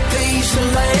house or a piece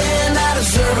of land. I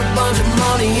deserve a bunch of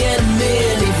money and a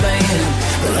minivan,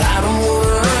 but I don't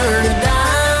want to earn a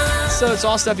dime. So it's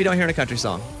all stuff you don't hear in a country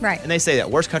song. Right. And they say that,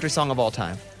 worst country song of all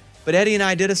time. But Eddie and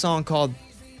I did a song called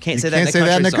Can't Say That Can't Say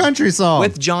That in a Country Song.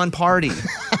 with John Party.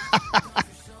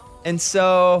 And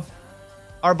so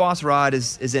our boss Rod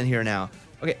is in here now.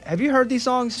 Okay, have you heard these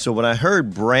songs? So when I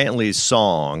heard Brantley's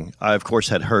song, I of course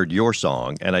had heard your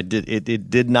song, and it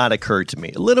did not occur to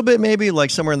me. A little bit maybe,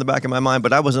 like somewhere in the back of my mind,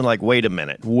 but I wasn't like, wait a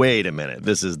minute,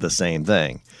 this is the same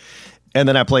thing. And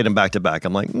then I played them back to back.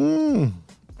 I'm like,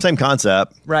 same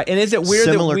concept. Right, and is it weird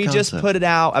Similar that we just concept. put it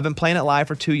out? I've been playing it live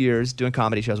for 2 years, doing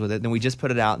comedy shows with it, and then we just put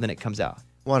it out, and then it comes out.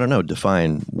 Well, I don't know,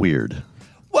 define weird.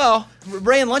 Well,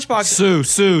 Ray and Lunchbox. Sue.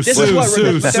 This is what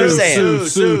they're saying.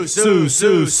 Sue.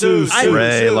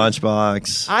 Ray,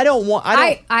 Lunchbox. I don't want.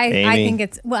 I Amy. think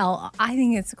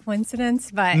it's a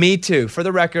coincidence, but Me too. For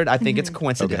the record, I think it's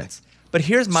coincidence. But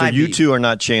here's So my you beef. two are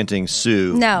not chanting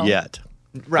Sue No. yet.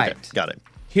 Right. Okay, got it.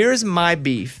 Here's my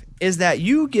beef is that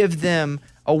you give them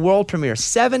a world premiere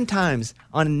 7 times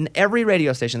on every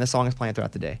radio station this song is playing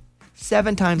throughout the day.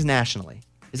 7 times nationally.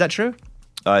 Is that true?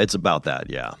 It's about that,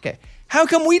 yeah. Okay. How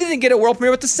come we didn't get a world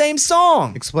premiere with the same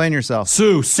song? Explain yourself.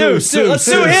 Sue. Let's sue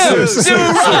him.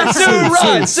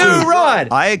 Sue Rod.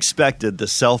 I expected the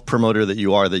self-promoter that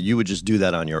you are that you would just do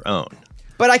that on your own.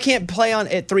 But I can't play on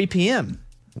at 3 p.m.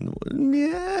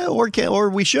 Yeah, or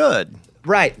we should.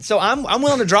 Right. So I'm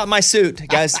willing to drop my suit,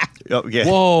 guys. Okay.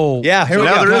 Whoa. Yeah. So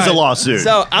now there is a lawsuit.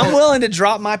 So I'm willing to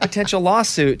drop my potential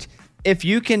lawsuit if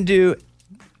you can do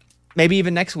maybe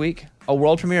even next week a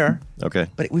world premiere. Okay.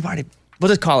 But we'll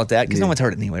just call it that because no one's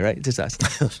heard it anyway, right? It's just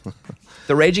us.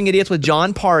 The Raging Idiots with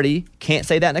John Party. Can't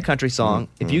Say That in a Country Song.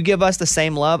 If you give us the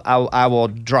same love, I will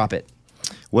drop it.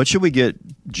 What should we get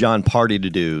John Party to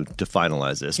do to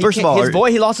finalize this? First of all,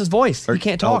 he lost his voice. He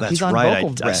can't talk. Oh, that's He's on right.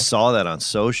 vocal I rest. saw that on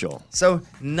social. So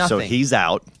nothing. So he's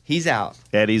out. He's out.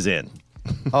 Eddie's in.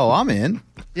 Oh, I'm in.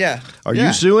 Yeah. Are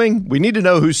you suing? We need to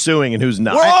know who's suing and who's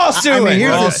not. We're all suing. I mean,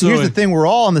 here's the thing. We're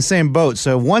all on the same boat.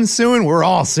 So one's suing, we're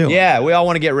all suing. Yeah, we all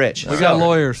want to get rich. We got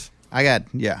lawyers. I got,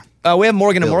 yeah. We have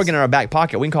Morgan & Morgan in our back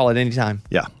pocket. We can call it any time.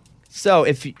 Yeah. So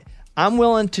I'm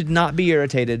willing to not be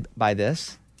irritated by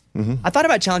this. Mm-hmm. I thought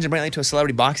about challenging Brantley to a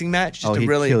celebrity boxing match. Just to he'd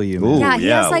really kill you, Ooh, he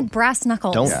has like brass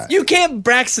knuckles. You can't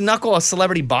brax knuckle a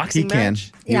celebrity boxing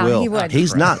match. He Yeah, will. he would.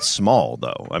 He's not small,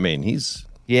 though. I mean, he's...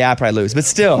 Yeah, I probably lose, but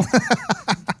still.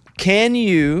 Can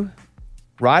you,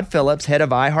 Rod Phillips, head of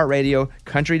iHeartRadio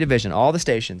Country Division, all the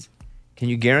stations, can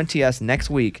you guarantee us next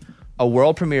week a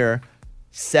world premiere,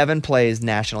 7 plays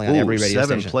nationally on every radio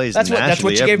 7 station? plays That's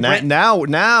nationally. what you gave Brantley.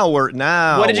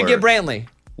 Now What did you give Brantley?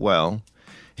 Well,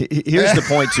 here's the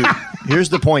point to here's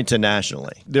the point to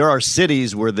nationally. There are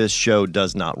cities where this show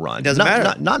does not run. It doesn't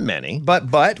matter. Not many.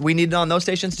 But we need it on those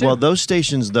stations too. Well, those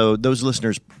stations, though, those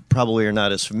listeners probably are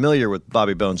not as familiar with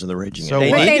Bobby Bones and the Raging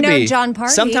Idiots. But they need to know be. John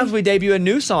Party. Sometimes we debut a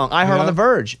new song. I heard on The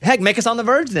Verge. Heck, make us on The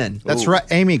Verge then. That's right.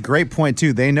 Amy, great point,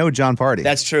 too. They know John Party.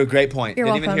 That's true. Great point. You're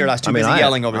Didn't even welcome. hear us. Too busy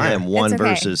yelling over here. I am 1 It's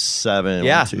okay. versus 7.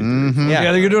 Yeah. 1, 2, 3, 4. Yeah.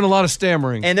 Yeah, you're doing a lot of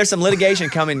stammering. And there's some litigation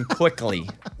coming quickly.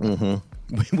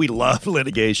 We love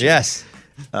litigation. Yes.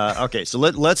 Okay, so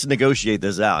let's negotiate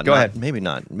this out. Go ahead. Maybe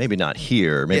not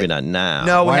here. Maybe not now.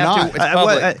 No, we Why have not? to. It's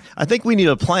public. I think we need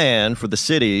a plan for the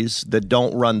cities that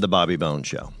don't run the Bobby Bones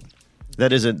show.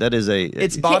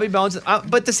 It's Bobby Bones,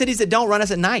 but the cities that don't run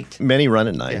us at night. Many run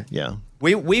at night. Yeah.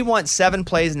 We want 7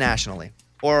 plays nationally,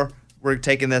 or we're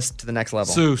taking this to the next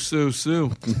level.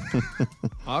 Sue.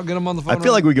 I'll get him on the phone. I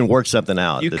feel like we can work something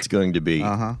out You that's going to be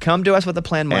Come to us with a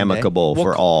plan Monday. amicable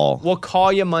for all. We'll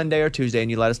call you Monday or Tuesday,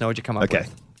 and you let us know what you come up Okay.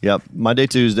 with. Yep. Monday,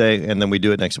 Tuesday, and then we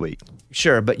do it next week.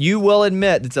 Sure, but you will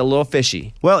admit it's a little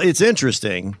fishy. Well, it's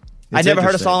interesting. I never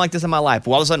heard a song like this in my life.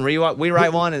 Well, all of a sudden, we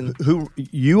write one, and Who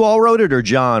you all wrote it or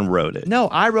John wrote it? no,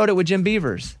 I wrote it with Jim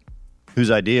Beavers.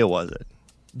 Whose idea was it?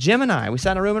 Jim and I, we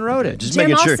sat in a room and wrote it. Just Jim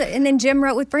making sure. also, and then Jim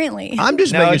wrote with Brantley. I'm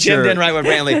just No, making Jim sure. didn't write with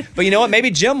Brantley. But you know what? Maybe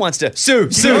Jim wants to sue.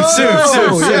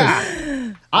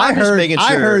 Yeah. I'm just making I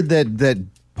sure. heard that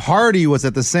Hardy was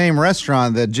at the same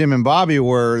restaurant that Jim and Bobby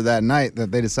were that night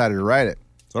that they decided to write it.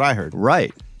 That's what I heard.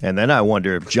 Right. And then I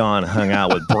wonder if John hung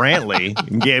out with Brantley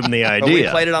and gave him the But we idea.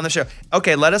 played it on the show.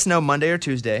 Okay, let us know Monday or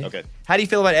Tuesday. Okay. How do you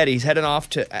feel about Eddie? He's heading off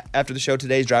after the show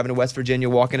today. He's driving to West Virginia,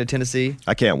 walking to Tennessee.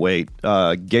 I can't wait.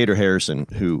 Gator Harrison,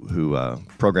 who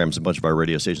programs a bunch of our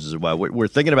radio stations as well, we're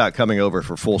thinking about coming over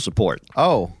for full support.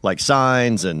 Oh. Like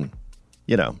signs and,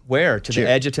 Where? To the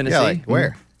edge of Tennessee? Yeah, like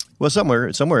where? Well, somewhere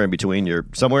in between. You're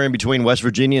somewhere in between West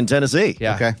Virginia and Tennessee.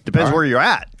 Yeah. Okay. Depends All right. where you're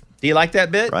at, Do you like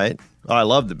that bit? right? Oh, I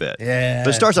love the bit. Yeah. But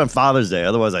it starts on Father's Day.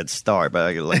 Otherwise, I'd start.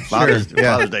 But Father's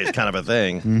Day is kind of a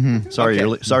thing. Mm-hmm. Sorry,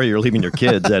 you're leaving your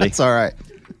kids, Eddie. It's all right.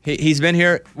 He's been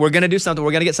here. We're going to do something.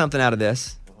 We're going to get something out of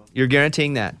this. You're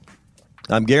guaranteeing that.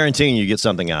 I'm guaranteeing you get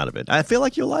something out of it. I feel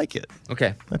like you'll like it.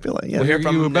 Okay. I feel like We'll hear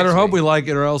from You him better next hope week. we like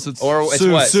it, or else it's Or it's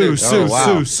sue, what? sue, Sue. sue, Oh, wow.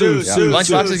 sue, sue, sue.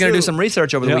 Lunchbox is going to do sue. some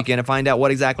research over the Yeah. weekend and find out what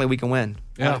exactly we can win.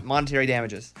 Yeah. Monetary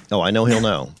damages. Oh, I know he'll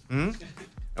know.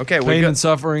 Okay, we're Pain good. and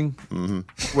suffering.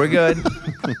 We're good.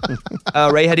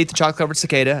 Ray had eat the chocolate-covered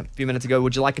cicada a few minutes ago.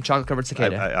 Would you like a chocolate-covered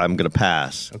cicada? I'm going to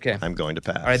pass. Okay. I'm going to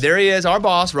pass. All right, there he is, our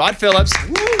boss, Rod Phillips,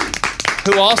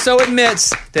 who also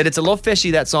admits that it's a little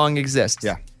fishy that song exists.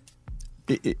 Yeah.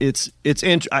 It's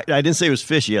I didn't say it was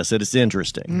fishy. I said it's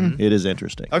interesting. It is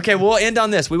interesting. Okay, we'll end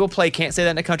on this. We will play Can't Say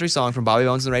That in a Country Song from Bobby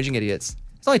Bones and the Raging Idiots.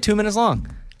 It's only 2 minutes long.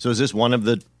 So is this one of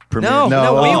the premiere? No,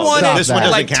 we want this it one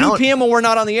doesn't like count? 2 p.m. when we're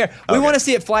not on the air. We Okay. want to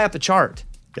see it fly up the chart.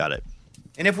 Got it.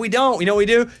 And if we don't, you know what we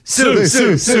do? Sue. All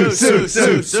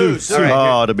right,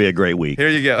 Oh, it'll be a great week. here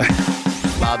you go.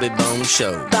 Bobby Bones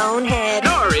Show. Bonehead.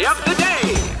 Story of the day.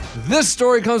 This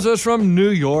story comes to us from New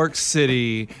York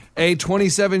City. A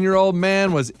 27-year-old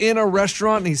man was in a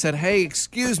restaurant and he said, "Hey,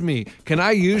 excuse me, can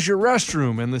I use your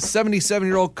restroom?" And the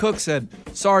 77-year-old cook said,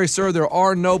 "Sorry, sir, there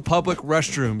are no public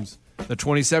restrooms." The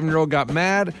 27-year-old got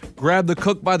mad, grabbed the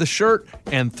cook by the shirt,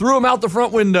 and threw him out the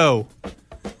front window.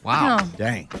 Wow. Oh,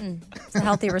 Dang. it's a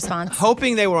healthy response.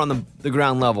 Hoping they were on the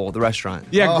ground level of the restaurant.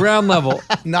 Yeah, ground level.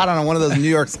 Not on one of those New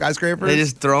York skyscrapers. They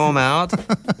just throw them out.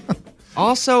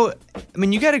 Also, I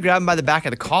mean, you got to grab them by the back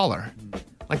of the collar.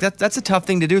 Like, that's a tough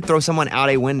thing to do, throw someone out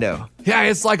a window. Yeah,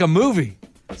 it's like a movie.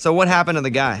 So what happened to the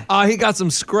guy? He got some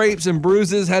scrapes and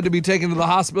bruises, had to be taken to the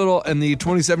hospital, and the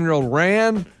 27-year-old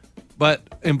ran, but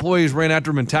employees ran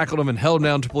after him and tackled him and held him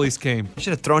down until police came. You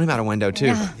should have thrown him out a window, too.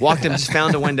 Yeah. Walked him, just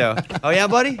found a window. Oh, yeah,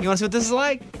 buddy? You want to see what this is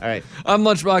like? All right. I'm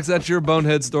Lunchbox. That's your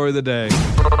Bonehead story of the day.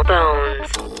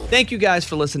 Thank you guys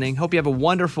for listening. Hope you have a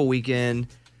wonderful weekend.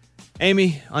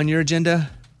 Amy, on your agenda,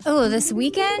 Oh, this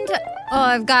weekend?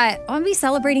 I'm going to be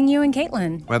celebrating you and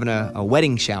Caitlin. we're having a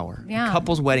wedding shower. Yeah. A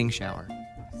couple's wedding shower.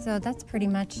 So that's pretty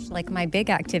much like my big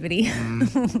activity.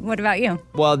 Mm-hmm. What about you?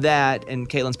 Well, that and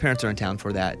Caitlin's parents are in town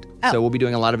for that. Oh. So we'll be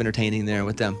doing a lot of entertaining there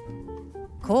with them.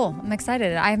 Cool. I'm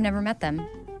excited. I have never met them.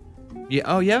 Yeah.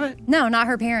 Oh, you haven't? No, not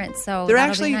her parents. So They're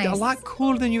that'll actually be nice. a lot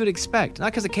cooler than you would expect.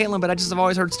 Not because of Caitlin, but I just have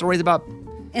always heard stories about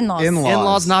In-laws.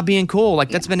 in-laws not being cool. Like,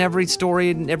 that's been every story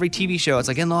in every TV show. It's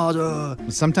like, in-laws,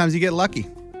 Sometimes you get lucky.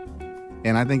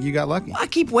 And I think you got lucky. I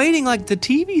keep waiting. Like, the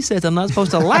TV says I'm not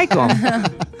supposed to like them.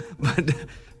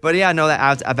 But yeah, no,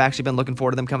 I've actually been looking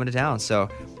forward to them coming to town. So,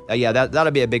 yeah,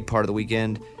 that'll be a big part of the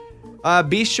weekend.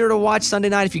 Be sure to watch Sunday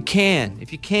night if you can.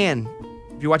 If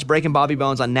you watch Breaking Bobby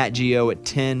Bones on Nat Geo at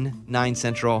 10, 9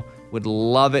 Central, would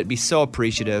love it. Be so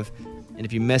appreciative. And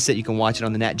if you miss it, you can watch it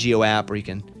on the Nat Geo app, or you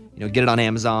can get it on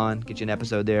Amazon, get you an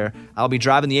episode there. I'll be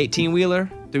driving the 18-wheeler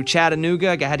through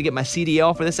Chattanooga. I had to get my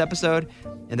CDL for this episode.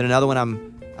 And then another one,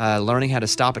 I'm learning how to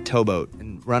stop a towboat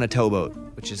and run a towboat,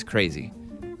 which is crazy.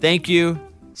 Thank you.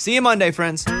 See you Monday,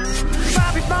 friends.